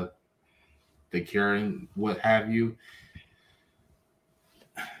the curing, what have you,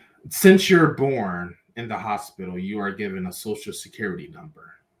 since you're born, in the hospital, you are given a social security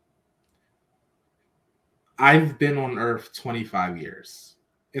number. I've been on Earth 25 years.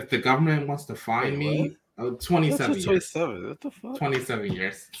 If the government wants to Wait, find what? me, That's 27 just years. 27. What the fuck? 27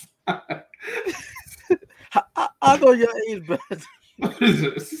 years. I know your age, but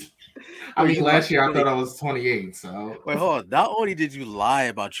I wait, mean, you like last year I thought wait, I was 28, so wait, hold on. Not only did you lie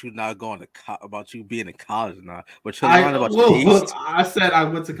about you not going to about you being in college now, but you're I lying about your age. well, I said I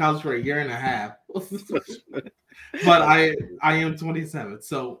went to college for a year and a half, but I am 27,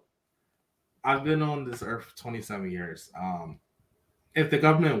 so I've been on this earth for 27 years. If the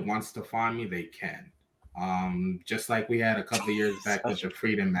government wants to find me, they can. Just like we had a couple of years back with the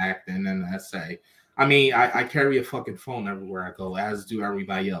Freedom Act and then the NSA. I mean, I carry a fucking phone everywhere I go, as do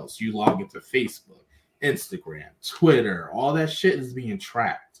everybody else. You log into Facebook, Instagram, Twitter, all that shit is being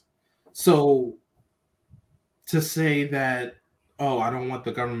tracked. So to say that, oh, I don't want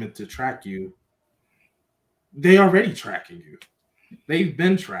the government to track you, they already tracking you. They've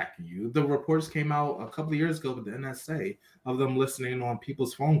been tracking you. The reports came out a couple of years ago with the NSA of them listening on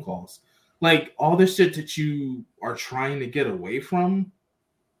people's phone calls. Like all this shit that you are trying to get away from,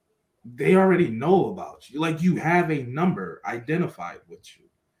 they already know about you. Like you have a number identified with you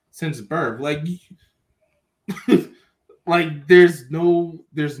since birth. Like there's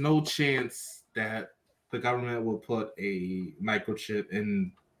no chance that the government will put a microchip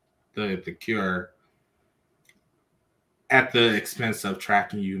in the cure at the expense of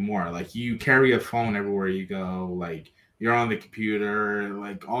tracking you more. Like you carry a phone everywhere you go, like you're on the computer,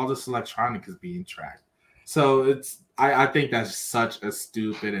 like all this electronic is being tracked. So I think that's such a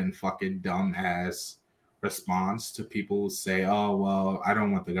stupid and fucking dumb ass response to people who say, oh well, I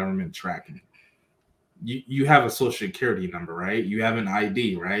don't want the government tracking. You have a social security number, right? You have an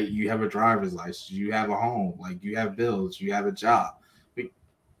ID, right? You have a driver's license, you have a home, like you have bills, you have a job.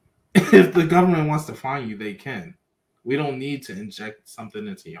 If the government wants to find you, they can. We don't need to inject something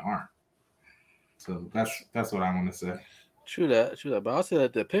into your arm. So that's what I want to say. True that, true that. But I'll say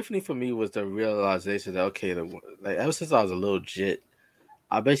that the epiphany for me was the realization that okay, like ever since I was a little jit,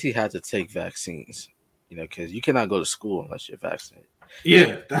 I basically had to take vaccines. You know, because you cannot go to school unless you're vaccinated.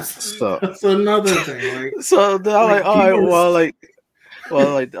 Yeah, So, that's another thing. Like so then I'm like, like all right, people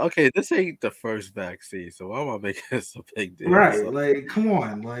well, like, okay, this ain't the first vaccine, so why am I making this a big deal? right, like come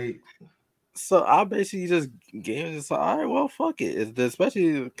on, like So I basically just gave it. Just like, all right, well, fuck it.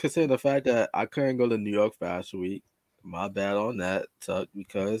 Especially considering the fact that I couldn't go to New York Fashion Week. My bad on that, Tuck,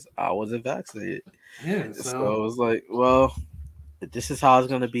 because I wasn't vaccinated. yeah. So So it was like, well, if this is how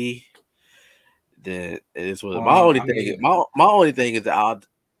it's gonna be, then it is what. My well, only I thing, mean, my only thing is that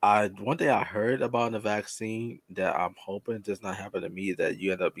I one thing I heard about the vaccine that I'm hoping does not happen to me is that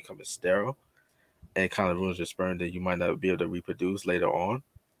you end up becoming sterile and it kind of ruins your sperm that you might not be able to reproduce later on.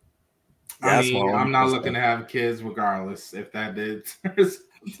 That's my only I'm not looking concern. to have kids regardless if that did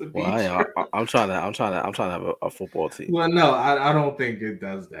to Well, be true. I'm trying to have a football team. Well, no, I don't think it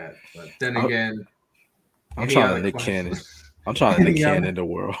does that. But then I, again, I'm any trying to other Nick Cannon. questions? I'm trying to Nick any other Cannon the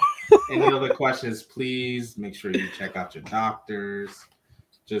world. any other questions? Please make sure you check out your doctors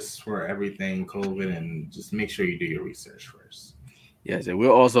just for everything COVID, and just make sure you do your research first. Yes, and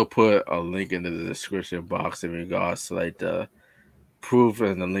we'll also put a link into the description box in regards to like the proof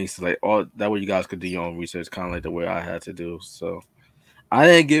and the links to like all that way you guys could do your own research, kind of like the way I had to do. So I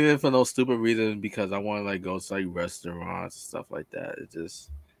didn't give it for no stupid reason because I want to like go to like restaurants and stuff like that. It just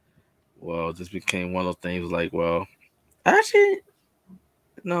well, it just became one of those things like, well, actually,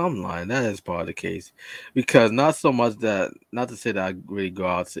 no, I'm lying. That is part of the case because not so much that not to say that I really go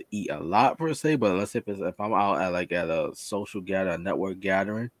out to eat a lot per se, but let's say if I'm out at like at a social gathering, a network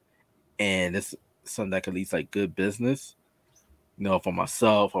gathering, and it's something that could lead to like good business, you know, for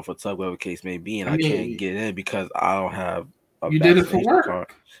myself or for Tug, whatever the case may be, and I I can't mean, get in because I don't have a you did it for vaccination card.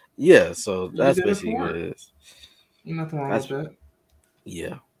 work. Yeah, so You that's did it for basically what work. it is. Nothing wrong with That's that.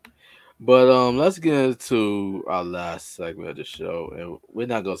 yeah. But let's get into our last segment of the show, and we're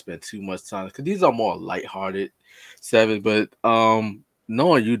not gonna spend too much time because these are more lighthearted seven. But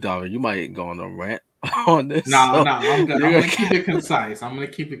knowing you, Donovan, you might go on a rant on this. No, So no, I'm good. I'm you're gonna keep it concise. I'm gonna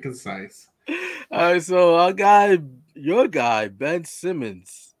keep it concise. all right. So our guy, your guy, Ben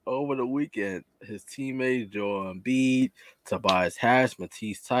Simmons, over the weekend, his teammates Joel Embiid, Tobias Harris,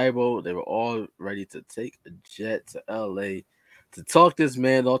 Matisse Thybulle, they were all ready to take a jet to LA to talk this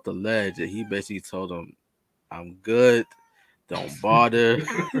man off the ledge, and he basically told them, "I'm good. Don't bother."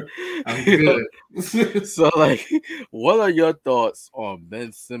 I'm You know? good. So, like, what are your thoughts on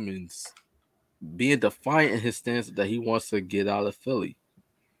Ben Simmons being defiant in his stance that he wants to get out of Philly?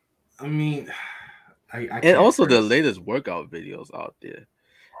 I mean, I And can't also the curse. latest workout videos out there.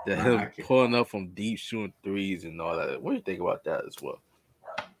 That I him pulling up from deep, shooting threes and all that. What do you think about that as well?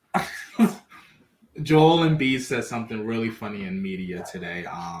 can't. Joel Embiid said something really funny in media today.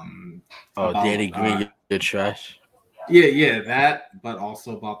 About Danny Green, you're trash. yeah, that, but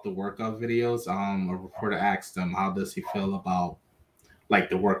also about the workout videos. A reporter asked him, how does he feel about like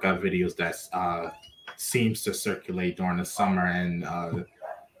the workout videos that seems to circulate during the summer? And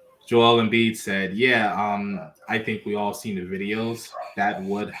Joel Embiid said, "Yeah, I think we all seen the videos. That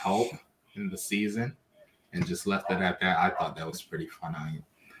would help in the season," and just left it at that. I thought that was pretty funny.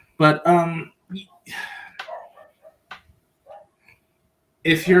 But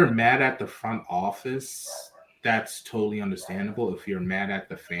if you're mad at the front office, that's totally understandable. If you're mad at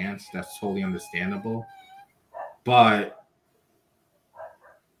the fans, that's totally understandable. But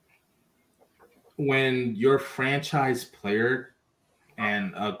when your franchise player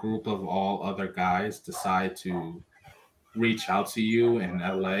and a group of all other guys decide to reach out to you in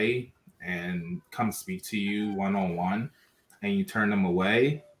LA and come speak to you one on one and you turn them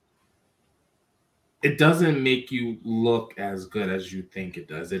away, it doesn't make you look as good as you think it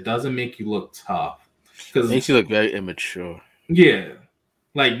does. It doesn't make you look tough. Because Makes you look very immature. yeah,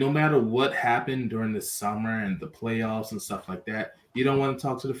 like no matter what happened during the summer and the playoffs and stuff like that, you don't want to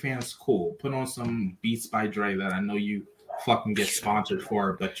talk to the fans. Cool. Put on some Beats by Dre that I know you fucking get sponsored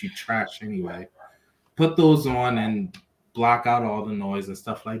for, but you trash anyway. Put those on and block out all the noise and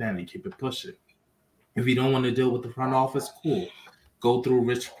stuff like that and keep it pushing. If you don't want to deal with the front office, cool. Go through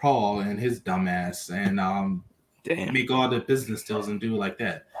Rich Paul and his dumbass and make all the business deals and do it like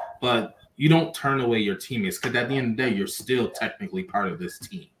that. But you don't turn away your teammates because at the end of the day, you're still technically part of this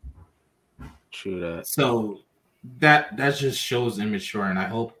team. True that. So that just shows immature, and I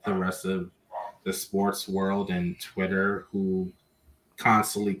hope the rest of the sports world and Twitter, who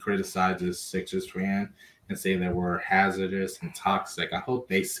constantly criticizes Sixers fan and say that we're hazardous and toxic, I hope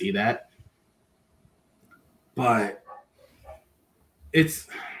they see that. But it's,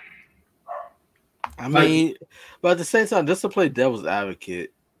 I mean, but at the same time, just to play devil's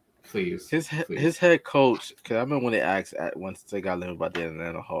advocate, please, his head coach, because I remember when they asked once they got learned about the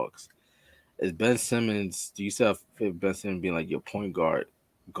Atlanta Hawks, is Ben Simmons, do you still have Ben Simmons being like your point guard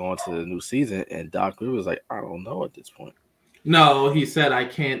going to the new season? And Doc Rivers was like, I don't know at this point. No, he said I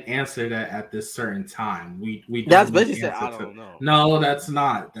can't answer that at this certain time. We that's basically said I don't know. No, that's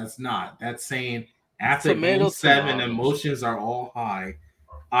not. That's saying after Game 7, emotions are all high.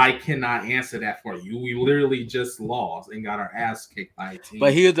 I cannot answer that for you. We literally just lost and got our ass kicked by a team.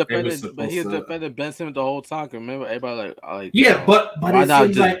 But he was defending Ben Simmons the whole time. Remember, everybody like yeah, but why not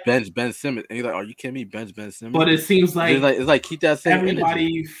just like, bench Ben Simmons? And he's like, are you kidding me? Bench Ben Simmons. But it seems like it's like keep that same everybody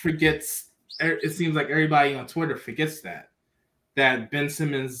energy. forgets. It seems like everybody on Twitter forgets that Ben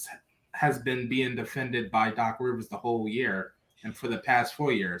Simmons has been being defended by Doc Rivers the whole year and for the past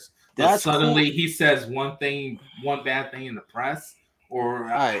 4 years. But suddenly he says one bad thing in the press, or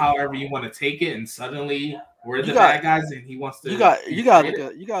however you want to take it, and suddenly we're the bad guys, and he wants to. You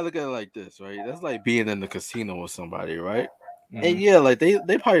gotta look at it like this, right? That's like being in the casino with somebody, right? Mm-hmm. And yeah, like they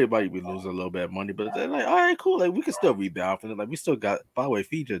probably might be losing a little bit of money, but they're like, all right, cool, like we can still rebound from it. Like we still got. By the way,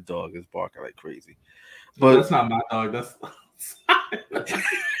 feed your dog is barking like crazy. But that's not my dog. That's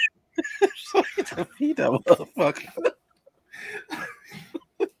feed that motherfucker.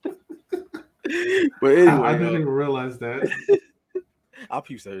 But anyway, I didn't even realize that. I'll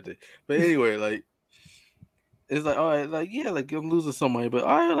peep everything. But anyway, like it's like, all right, like yeah, like I'm losing some money, but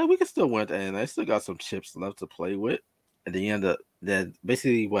all right, like we can still win at the end. I still got some chips left to play with. At the end of that,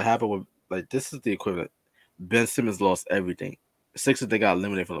 basically what happened with like this is the equivalent. Ben Simmons lost everything. Sixers, they got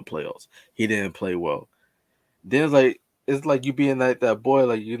eliminated from the playoffs. He didn't play well. Then it's like you being like that boy,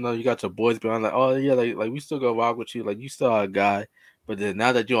 like you know, you got your boys behind, like, oh yeah, like we still gonna rock with you, like you still are a guy. But then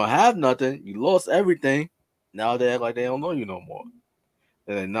now that you don't have nothing, you lost everything. Now they act like they don't know you no more.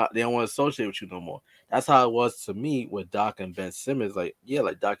 They don't want to associate with you no more. That's how it was to me with Doc and Ben Simmons. Like, yeah,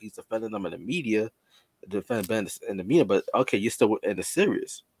 like Doc, he's defending them in the media, defending Ben in the media, but okay, you're still in the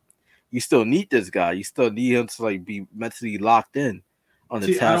series. You still need this guy. You still need him to like be mentally locked in on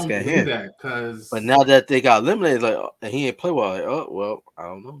the task at hand. But now that they got eliminated, like and he ain't play well, like, oh well, I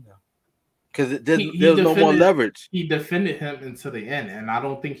don't know now. Because there's no more leverage. He defended him until the end, and I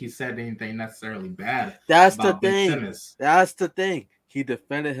don't think he said anything necessarily bad. That's the thing. That's the thing. He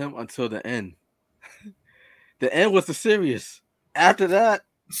defended him until the end. The end was the series. After that.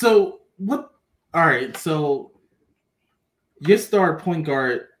 So what? All right. So your star point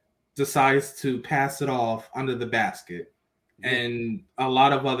guard decides to pass it off under the basket, and a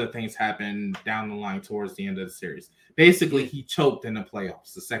lot of other things happen down the line towards the end of the series. Basically, he choked in the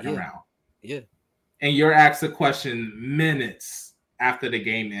playoffs, the second round. Yeah. And you're asked a question minutes after the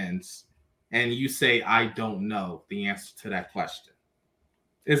game ends and you say, I don't know the answer to that question?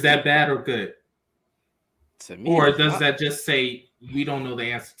 Is that bad or good? To me, Or it's does not. that just say we don't know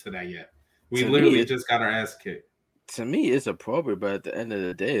the answer to that yet? We To me, literally just got our ass kicked. to me, it's appropriate, but at the end of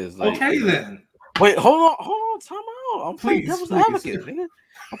the day, it's like, Okay, then. wait, hold on, time out. I'm playing Please, devil's please. advocate, nigga.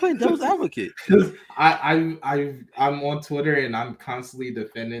 I'm playing devil's advocate. I'm on Twitter and I'm constantly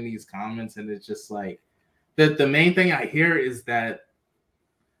defending these comments, and it's just like the main thing I hear is that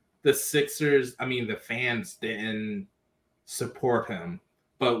the the fans didn't support him,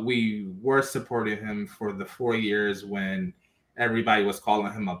 but we were supporting him for the 4 years when everybody was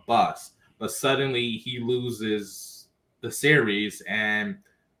calling him a bust. But suddenly he loses the series and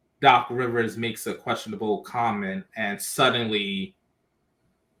Doc Rivers makes a questionable comment, and suddenly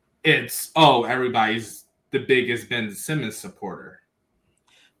it's everybody's the biggest Ben Simmons supporter.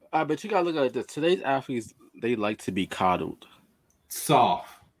 But you gotta look at this. Today's athletes, they like to be coddled.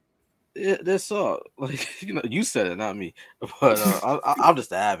 Soft. They're so like you said it, not me. But I'm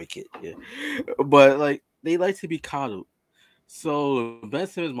just the advocate. Yeah, but like they like to be coddled. So Ben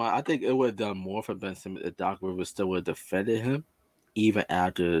Simmons, I think it would have done more for Ben Simmons if Doc Rivers still would have defended him, even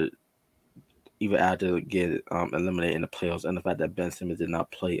after getting eliminated in the playoffs, and the fact that Ben Simmons did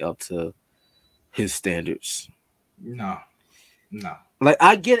not play up to his standards. No. Like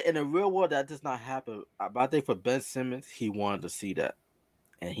I get it, in the real world that does not happen, but I think for Ben Simmons, he wanted to see that,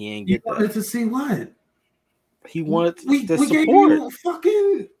 and he ain't You get that. wanted to see what? He wanted We the gave support. you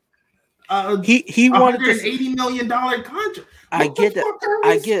fucking he wanted $180 million contract. I get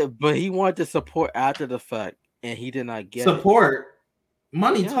it, but he wanted to support after the fact, and he did not get support.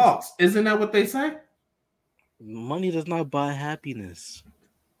 Money Yes. talks. Isn't that what they say? Money does not buy happiness.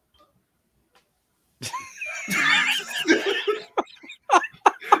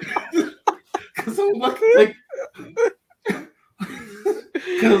 Because I'm like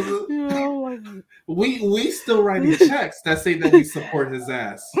because we still writing checks that say that we support his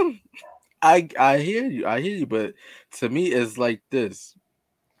ass. I hear you, but to me it's like this.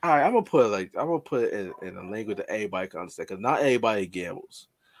 All right, I'm gonna put it in a language that everybody can understand, because not everybody gambles,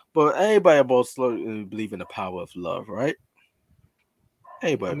 but everybody both slowly believe in the power of love, right?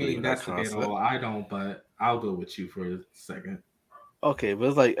 Everybody believe in that that's concept. debatable. I don't, but I'll go with you for a second. Okay,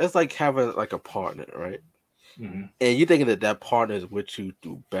 but it's like having like a partner, right? Mm-hmm. And you thinking that partner is with you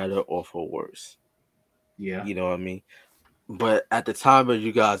through better or for worse. Yeah. You know what I mean? But at the time of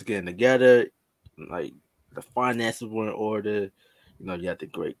you guys getting together, like the finances were in order, you had the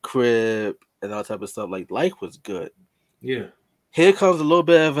great crib and all type of stuff. Like life was good. Yeah. Here comes a little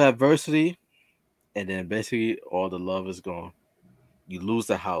bit of adversity, and then basically all the love is gone. You lose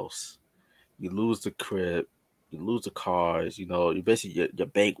the house, you lose the crib, you lose the cars. You basically you're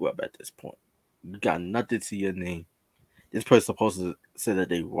bankrupt at this point. You got nothing to your name. This person's supposed to say that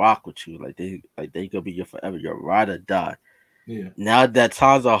they rock with you, like they gonna be your forever, your ride or die. Yeah. Now that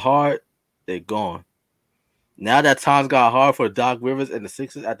times are hard, they're gone. Now that times got hard for Doc Rivers and the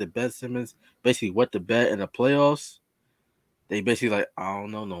Sixers after Ben Simmons basically went to bed in the playoffs, they basically like, I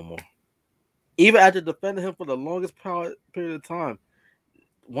don't know no more. Even after defending him for the longest period of time,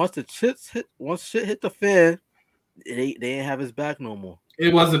 once shit hit the fan, they ain't have his back no more.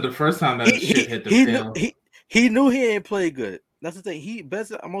 It wasn't the first time that shit hit the fan. He knew he ain't play good. That's the thing.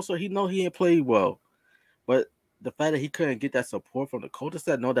 I'm also he know he ain't played well, but the fact that he couldn't get that support from the coaches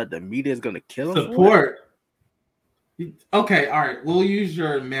that know that the media is gonna kill him. Support. Okay, all right. We'll use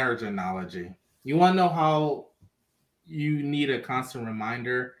your marriage analogy. You want to know how you need a constant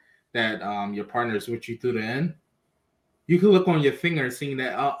reminder that your partner is with you through the end? You can look on your finger and see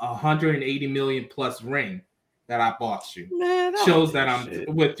that 180 million plus ring that I bought you. Man, shows that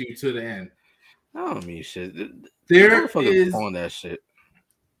I'm with you to the end. I don't mean shit. There is on that shit.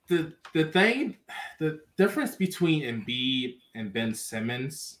 The difference between Embiid and Ben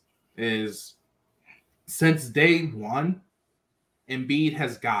Simmons is since day one, Embiid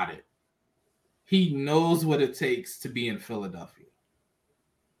has got it. He knows what it takes to be in Philadelphia.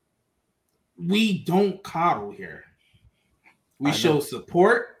 We don't coddle here. We show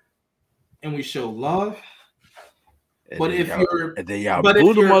support and we show love. But if you're, and then y'all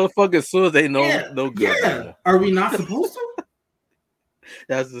boo the motherfucker as soon as they know no good. Yeah. Are we not supposed to?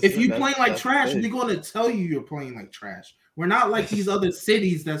 If you playing like trash, we're going to tell you you're playing like trash. We're not like these other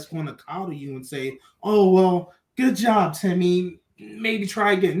cities that's going to coddle you and say, "Oh well, good job, Timmy. Maybe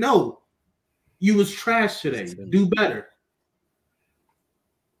try again." No, you was trash today. Do better.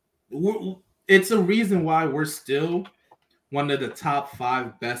 It's a reason why we're still one of the top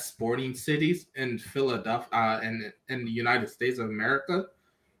 5 best sporting cities in Philadelphia and in the United States of America,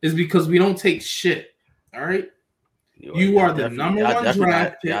 is because we don't take shit. All right. You are the number one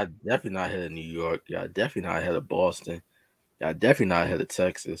draft pick. Y'all definitely not ahead of New York. Y'all definitely not ahead of Boston. Y'all definitely not ahead of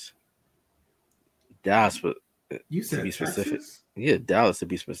Texas. Dallas, but you said to be specific, Texas? Yeah, Dallas to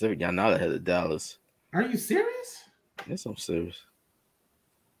be specific. Y'all not ahead of Dallas. Are you serious? Yes, I'm serious.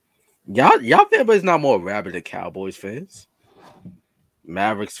 Y'all fan base not more rabid than Cowboys fans,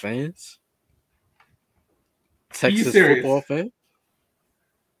 Mavericks fans, Texas football fans.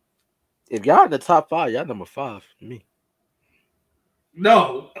 If y'all in the top 5, y'all number 5 for me.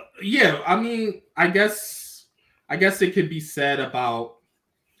 No, yeah, I mean, I guess it could be said about.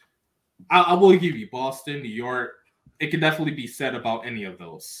 I will give you Boston, New York. It could definitely be said about any of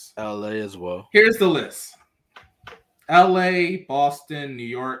those. LA as well. Here's the list: LA, Boston, New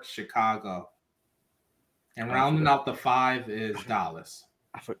York, Chicago, and rounding out the 5 is Dallas.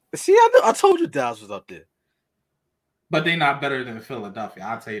 See, I told you Dallas was up there, but they're not better than Philadelphia.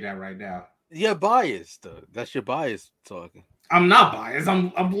 I'll tell you that right now. You're biased, though. That's your bias talking. I'm not biased.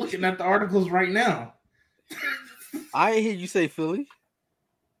 I'm looking at the articles right now. I ain't hear you say Philly.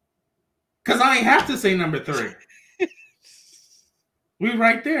 Because I ain't have to say number 3. We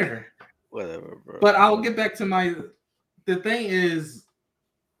right there. Whatever, bro. But I'll get back to my... The thing is,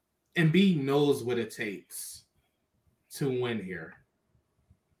 Embiid knows what it takes to win here.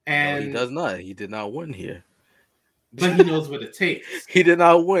 And no, he does not. He did not win here. But he knows what it takes. He did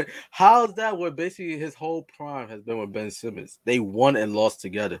not win. How's that where basically his whole prime has been with Ben Simmons? They won and lost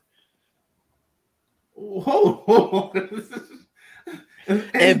together. Whoa.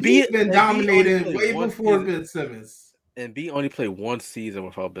 And B's been dominated way before Ben Simmons. And B only played one season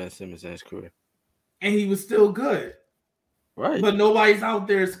without Ben Simmons in his career. And he was still good. Right. But nobody's out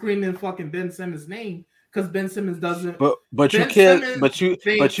there screaming fucking Ben Simmons' name because Ben Simmons doesn't. But you can't. But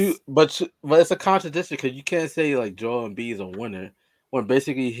it's a contradiction because you can't say like Joel Embiid is a winner when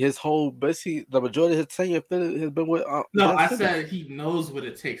basically the majority of his tenure has been with. No, I said he knows what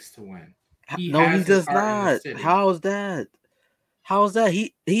it takes to win. He does not. How is that? How is that?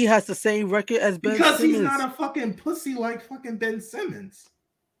 He has the same record as Ben Simmons. Because he's not a fucking pussy like fucking Ben Simmons.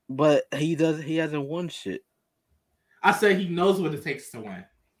 But he hasn't won shit. I said he knows what it takes to win.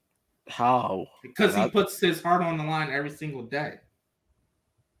 How? Because he puts his heart on the line every single day.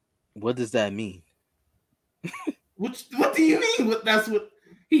 What does that mean? What do you mean? That's what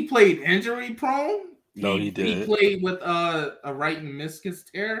he played injury prone? No, he didn't. He played with a right meniscus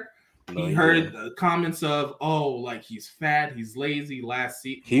tear. No, he heard comments of, like he's fat, he's lazy. Last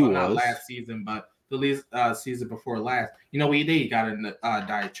season, not last season, but the season before last. You know what he did? He got a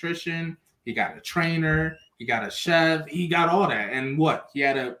dietitian, he got a trainer, he got a chef, he got all that. And what? He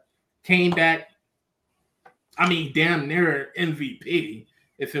came back. I mean, damn near MVP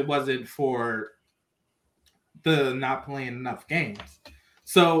if it wasn't for the not playing enough games.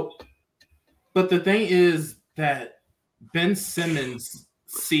 So, but the thing is that Ben Simmons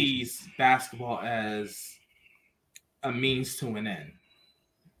sees basketball as a means to an end.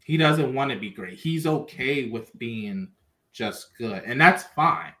 He doesn't want to be great. He's okay with being just good, and that's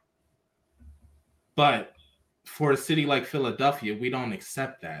fine. But for a city like Philadelphia, we don't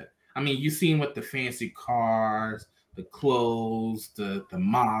accept that. I mean, you've seen with the fancy cars, the clothes, the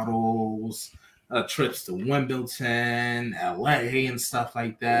models, trips to Wimbledon, LA, and stuff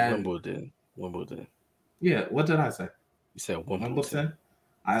like that. Wimbledon. Yeah, what did I say? You said Wimbledon.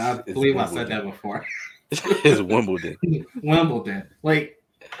 I believe I said that before. It's Wimbledon. Wimbledon.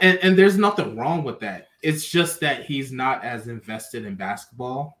 And there's nothing wrong with that. It's just that he's not as invested in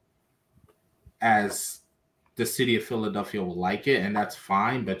basketball as the city of Philadelphia will like it, and that's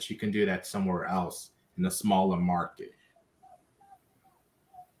fine, but you can do that somewhere else in a smaller market.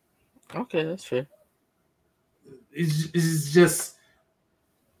 Okay, that's fair. It's just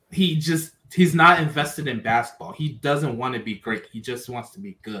he's not invested in basketball. He doesn't want to be great. He just wants to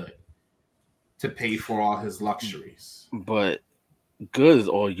be good to pay for all his luxuries. But good is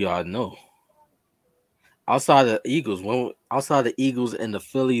all y'all know. Outside the Eagles and the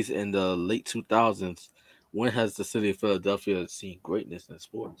Phillies in the late 2000s, when has the city of Philadelphia seen greatness in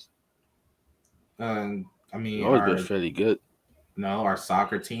sports? I mean, always been fairly good. No, our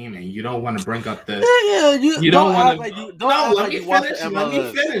soccer team, and you don't want to bring up the. You don't want to. Let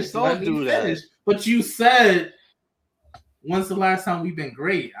me finish. Don't do that. But you said, when's the last time we've been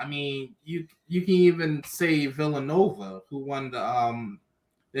great? I mean, you can even say Villanova, who won the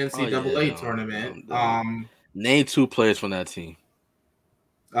NCAA tournament. Name 2 players from that team.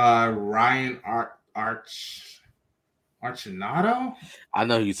 Ryan Archinato? I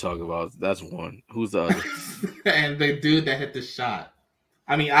know who you're talking about. That's one. Who's the other? And the dude that hit the shot.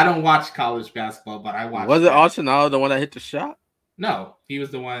 I mean, I don't watch college basketball, but I watch. Was it Archinato the one that hit the shot? No, he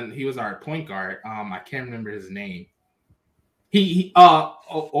was the one. He was our point guard. I can't remember his name.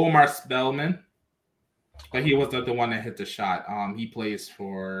 Omar Spellman, but he wasn't the one that hit the shot. He plays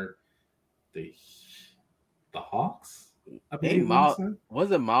for the the Hawks, I believe.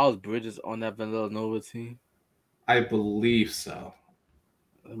 Wasn't Miles Bridges on that Villanova team? I believe so.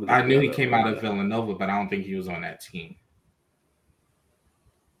 I knew he came out of Villanova, but I don't think he was on that team.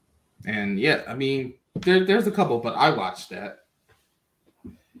 And yeah, I mean, there's a couple, but I watched that.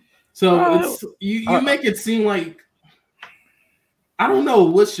 So it's you make it seem like I don't know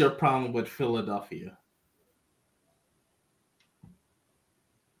what's your problem with Philadelphia.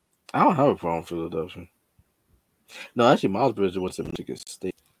 I don't have a problem with Philadelphia. No, actually, Miles Bridges went to Michigan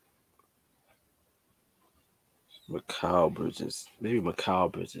State. Mikal Bridges. Maybe Mikal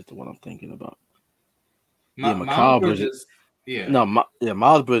Bridges is the one I'm thinking about. Mikal Bridges. Yeah. No,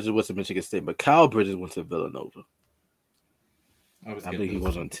 Miles Bridges went to Michigan State. Mikal Bridges went to Villanova. I think he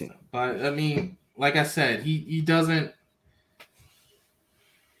was on the team. But, I mean, like I said, he doesn't...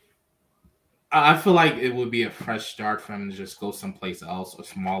 I feel like it would be a fresh start for him to just go someplace else, a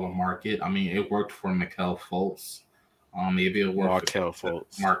smaller market. I mean, it worked for Markelle Fultz. Maybe it'll work for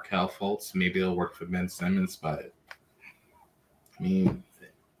Markelle Fultz. Maybe it'll work for Ben Simmons. But, I mean,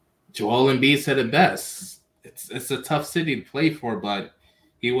 Joel Embiid said it best. It's a tough city to play for, but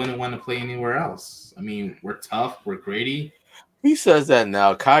he wouldn't want to play anywhere else. I mean, we're tough. We're gritty. He says that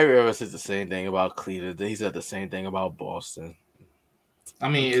now. Kyrie Irving says the same thing about Cleveland. He said the same thing about Boston. I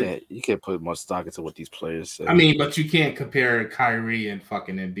mean, you can't put much stock into what these players say. I mean, but you can't compare Kyrie and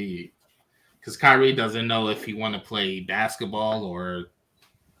fucking Embiid because Kyrie doesn't know if he want to play basketball or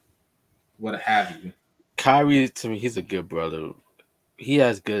what have you. Kyrie, to me, he's a good brother. He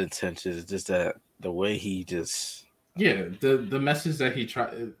has good intentions. It's just that the way he just the message that he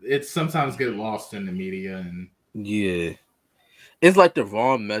it sometimes get lost in the media and it's like the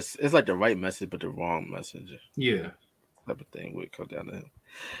wrong message. It's like the right message, but the wrong message. Yeah. Type of thing would come down to him.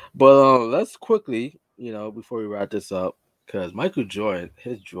 But let's quickly, before we wrap this up, because Michael Jordan,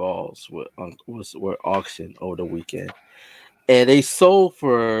 his draws were auctioned over the weekend, and they sold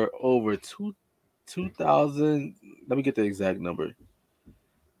for over 2,000. Let me get the exact number.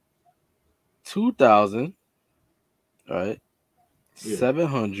 2,000. All right,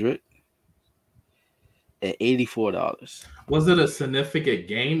 $784. Was it a significant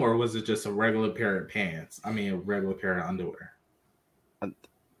game or was it just a regular pair of pants? I mean, a regular pair of underwear.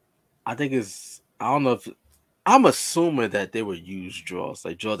 I think it's. I don't know if. I'm assuming that they were used draws,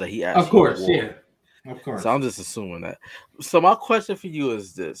 like draws that he actually. Of course, wore. Yeah. Of course. So I'm just assuming that. So my question for you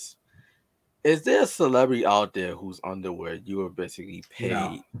is this: is there a celebrity out there whose underwear you were basically paid?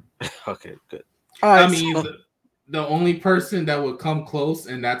 No. Okay, good. I mean, the only person that would come close,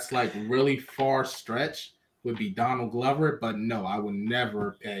 and that's like really far stretch, would be Donald Glover. But no, I would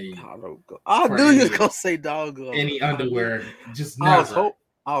never pay. I knew you was gonna say Donald Glover. Any underwear, just never.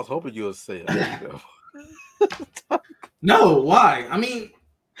 I was hoping you would say it. No, why? I mean,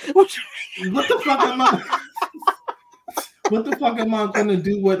 what the fuck am I? What the fuck am I gonna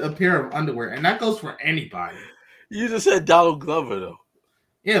do with a pair of underwear? And that goes for anybody. You just said Donald Glover though.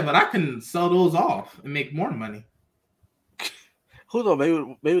 Yeah, but I can sell those off and make more money. Hold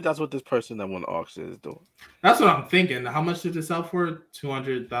on, maybe that's what this person that won the auction is doing. That's what I'm thinking. How much did it sell for?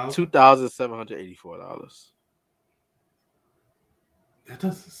 $200,000. $2,784. That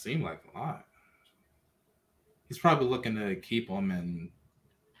doesn't seem like a lot. He's probably looking to keep them and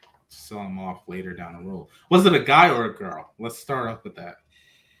sell them off later down the road. Was it a guy or a girl? Let's start off with that.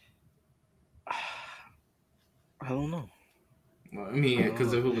 I don't know. Well, I mean,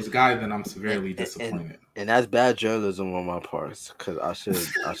 because if it was a guy, then I'm severely disappointed. And that's bad journalism on my part, because I should.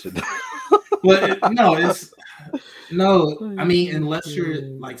 Well, no. I mean, unless you're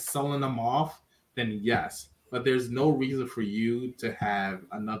like selling them off, then yes. But there's no reason for you to have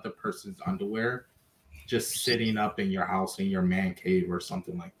another person's underwear just sitting up in your house in your man cave or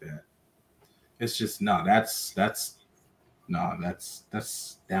something like that. It's just that's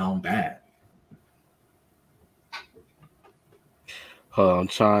down bad. I'm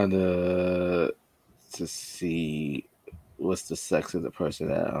trying to see what's the sex of the person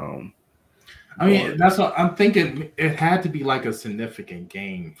that I mean, that's what I'm thinking. It had to be like a significant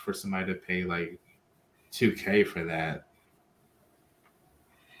game for somebody to pay like $2,000 for that.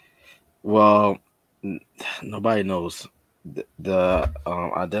 Well, nobody knows. The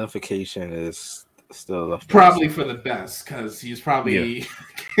identification is still probably for the best because he's probably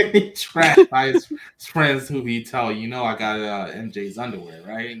getting trapped by his friends who he tell, I got MJ's underwear,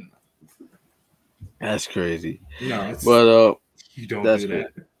 right? That's crazy. No, but you don't do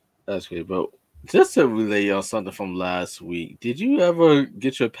that. That's great. But just to relay on something from last week, did you ever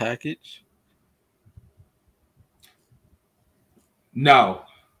get your package? No.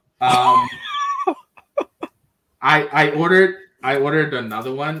 I ordered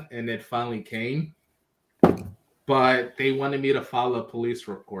another one and it finally came, but they wanted me to file a police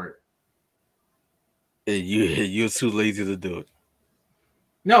report. And you're too lazy to do it.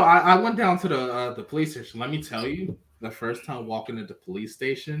 No, I went down to the police station. Let me tell you, the first time walking into the police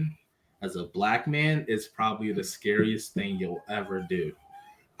station as a black man is probably the scariest thing you'll ever do.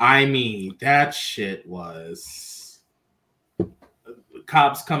 I mean, that shit was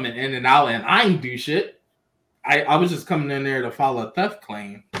cops coming in and out, and I ain't do shit. I was just coming in there to file a theft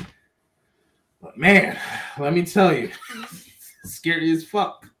claim. But man, let me tell you, scary as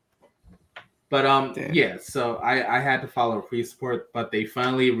fuck. But Damn. yeah, so I had to file a police report, but they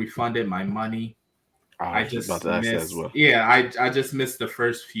finally refunded my money. I was about just to ask that missed. as well. Yeah, I just missed the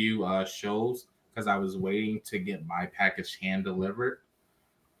first few shows because I was waiting to get my package hand delivered.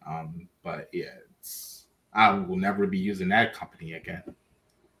 But yeah, I will never be using that company again.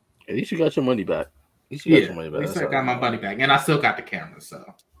 At least you got your money back. At least I got my money back, and I still got the camera. So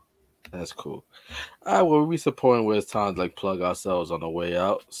that's cool. All right, well, we reached a point where it's time to like plug ourselves on the way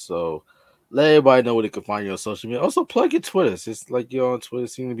out. So let everybody know where they can find you on social media. Also, plug your Twitter. It's like you're on Twitter.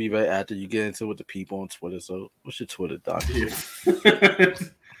 Seem to be very active. You get into it with the people on Twitter. So what's your Twitter, Doc?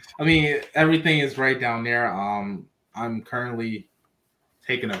 I mean, everything is right down there. I'm currently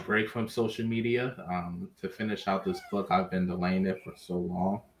taking a break from social media to finish out this book. I've been delaying it for so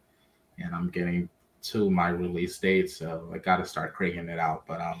long, and I'm getting to my release date, so I got to start cranking it out.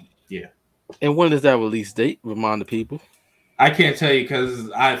 But yeah. And when is that release date? Remind the people. I can't tell you because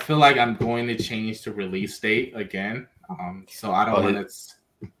I feel like I'm going to change the release date again. So I don't want to.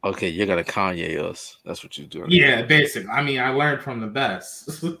 Okay, you're gonna Kanye us. That's what you're doing. Yeah, basically. I mean, I learned from the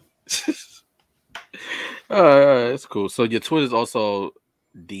best. all right, that's cool. So your Twitter is also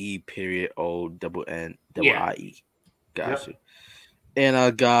D.O.N.N.I.E. Got you. And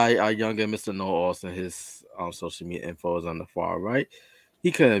our guy, our younger Mr. Noah Austin, his social media info is on the far right.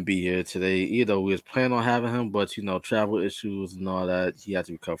 He couldn't be here today either. We was planning on having him, but travel issues and all that. He had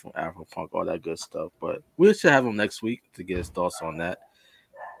to recover from Afro Punk, all that good stuff. But we should have him next week to get his thoughts on that.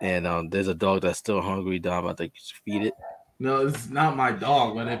 And there's a dog that's still hungry, Dom. I think you should feed it. No, it's not my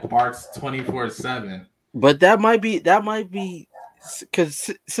dog, but it barks 24/7. But that might be because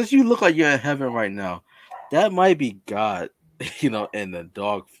since you look like you're in heaven right now, that might be God, in the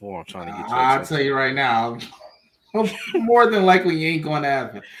dog form trying to get you. I'll tell you right now, more than likely you ain't going to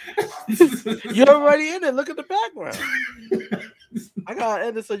heaven. You're already in it. Look at the background. I gotta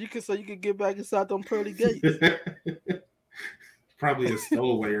end it so you can get back inside them pearly gates. Probably a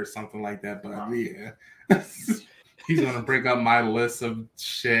stowaway or something like that, but yeah. He's gonna break up my list of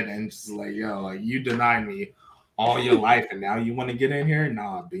shit and just like, yo, like you denied me all your life and now you want to get in here?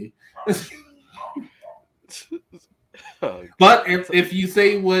 Nah, B. But if you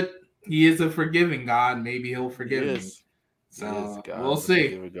say what he is a forgiving God, maybe he'll forgive me. So we'll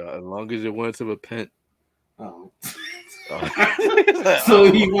see. God. As long as you're willing to repent. Oh.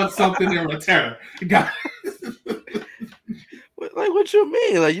 So he wants something in return. God. Like, what you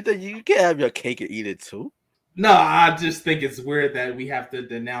mean? Like, you think you can't have your cake and eat it too? No, I just think it's weird that we have to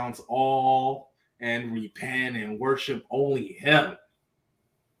denounce all and repent and worship only him.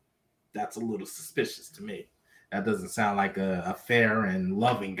 That's a little suspicious to me. That doesn't sound like a fair and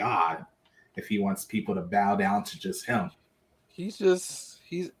loving God if he wants people to bow down to just him.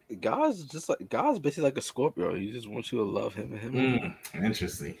 God's basically like a Scorpio. He just wants you to love him and him.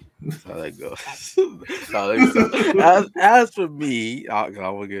 Interesting. That's how that goes. As for me, I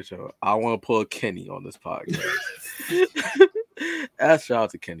want to get you. I want to pull Kenny on this podcast. Shout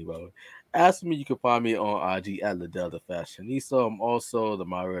out to Kenny, by the way. As for me, you can find me on IG at Liddell the Fashionista. I'm also the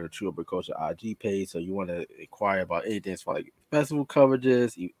moderator of True Urban Culture IG page. So you want to inquire about anything for like festival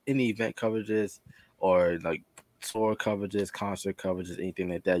coverages, any event coverages, or like tour coverages, concert coverages, anything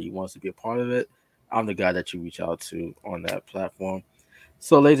like that, you want us to be a part of it, I'm the guy that you reach out to on that platform.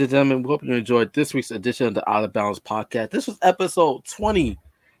 So, ladies and gentlemen, we hope you enjoyed this week's edition of the Outta Bounds podcast. This was episode 20.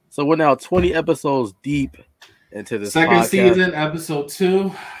 So we're now 20 episodes deep into this second podcast. Season, episode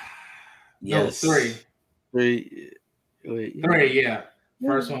 2. Yes. No, 3. 3. Wait, 3, yeah.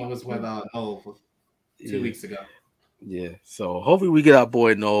 First one was with Noel 2 weeks ago. Yeah, so hopefully we get our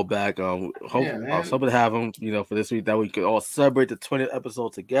boy Noel back. Hope somebody have him, for this week that we could all celebrate the 20th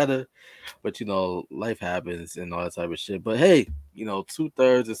episode together. But life happens and all that type of shit. But hey,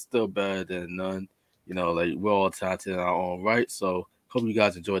 2/3 is still better than none. Like we're all talented in our own right. So hope you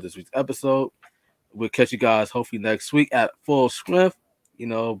guys enjoyed this week's episode. We'll catch you guys hopefully next week at full strength.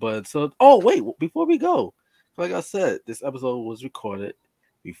 But before we go, like I said, this episode was recorded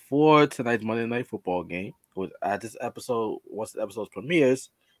before tonight's Monday Night Football game. At this episode, once the episode premieres,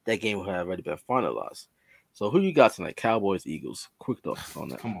 that game will have already been finalized. So who you got tonight? Cowboys, Eagles. Quick thoughts on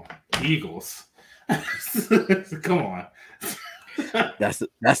that. Come on, Eagles. Come on.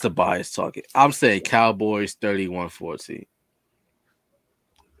 That's the bias talking. I'm saying Cowboys 31-14.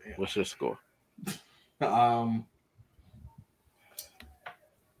 What's your score?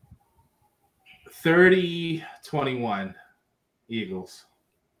 30-21 Eagles.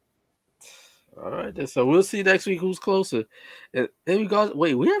 All right, then. So we'll see next week who's closer. And we got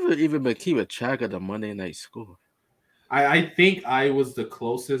we haven't even been keeping track of the Monday night score. I think I was the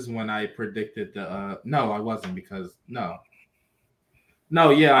closest when I predicted the. No, I wasn't because no.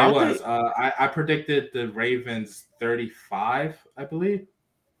 Yeah, I was. I predicted the Ravens 35, I believe,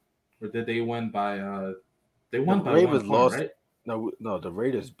 or did they win by? They won by Ravens 1 point, lost. right? No, the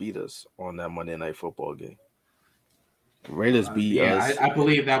Raiders beat us on that Monday night football game. The Raiders beat us. I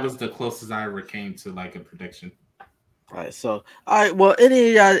believe that was the closest I ever came to like a prediction. All right, so well, any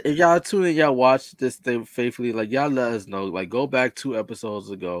of y'all, if y'all tune in, y'all watch this thing faithfully, like y'all let us know. Like go back 2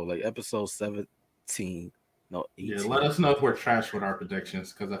 episodes ago, like episode 17. No, 18. Yeah, let us know if we're trash with our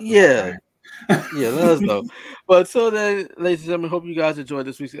predictions because yeah, let us know. But so then, ladies and gentlemen, hope you guys enjoyed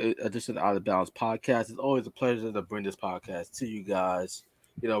this week's edition of Outta Bounds podcast. It's always a pleasure to bring this podcast to you guys.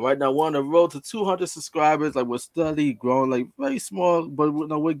 Right now we're on the road to 200 subscribers. Like we're steadily growing, like very small, but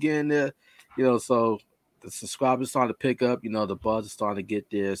we're getting there. So the subscribers starting to pick up. The buzz is starting to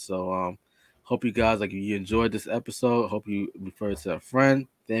get there. So hope you guys if you enjoyed this episode. Hope you refer it to a friend,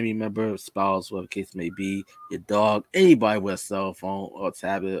 family member, spouse, whatever the case may be, your dog, anybody with a cell phone or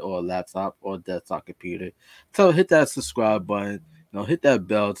tablet or a laptop or desktop computer. So hit that subscribe button. Hit that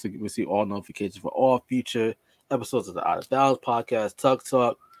bell to receive all notifications for all future episodes of the Outta Bounds podcast, Tuck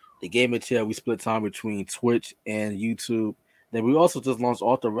Talk, the Gaming Chair. We split time between Twitch and YouTube. Then we also just launched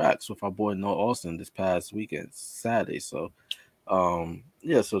Off the Racks with our boy Noah Austin this past weekend, Saturday. So,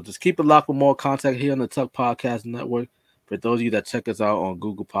 so just keep it locked with more content here on the Tuck Podcast Network. For those of you that check us out on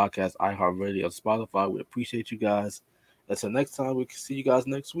Google Podcasts, iHeartRadio, Spotify, we appreciate you guys. Until next time, we can see you guys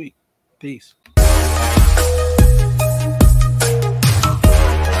next week. Peace.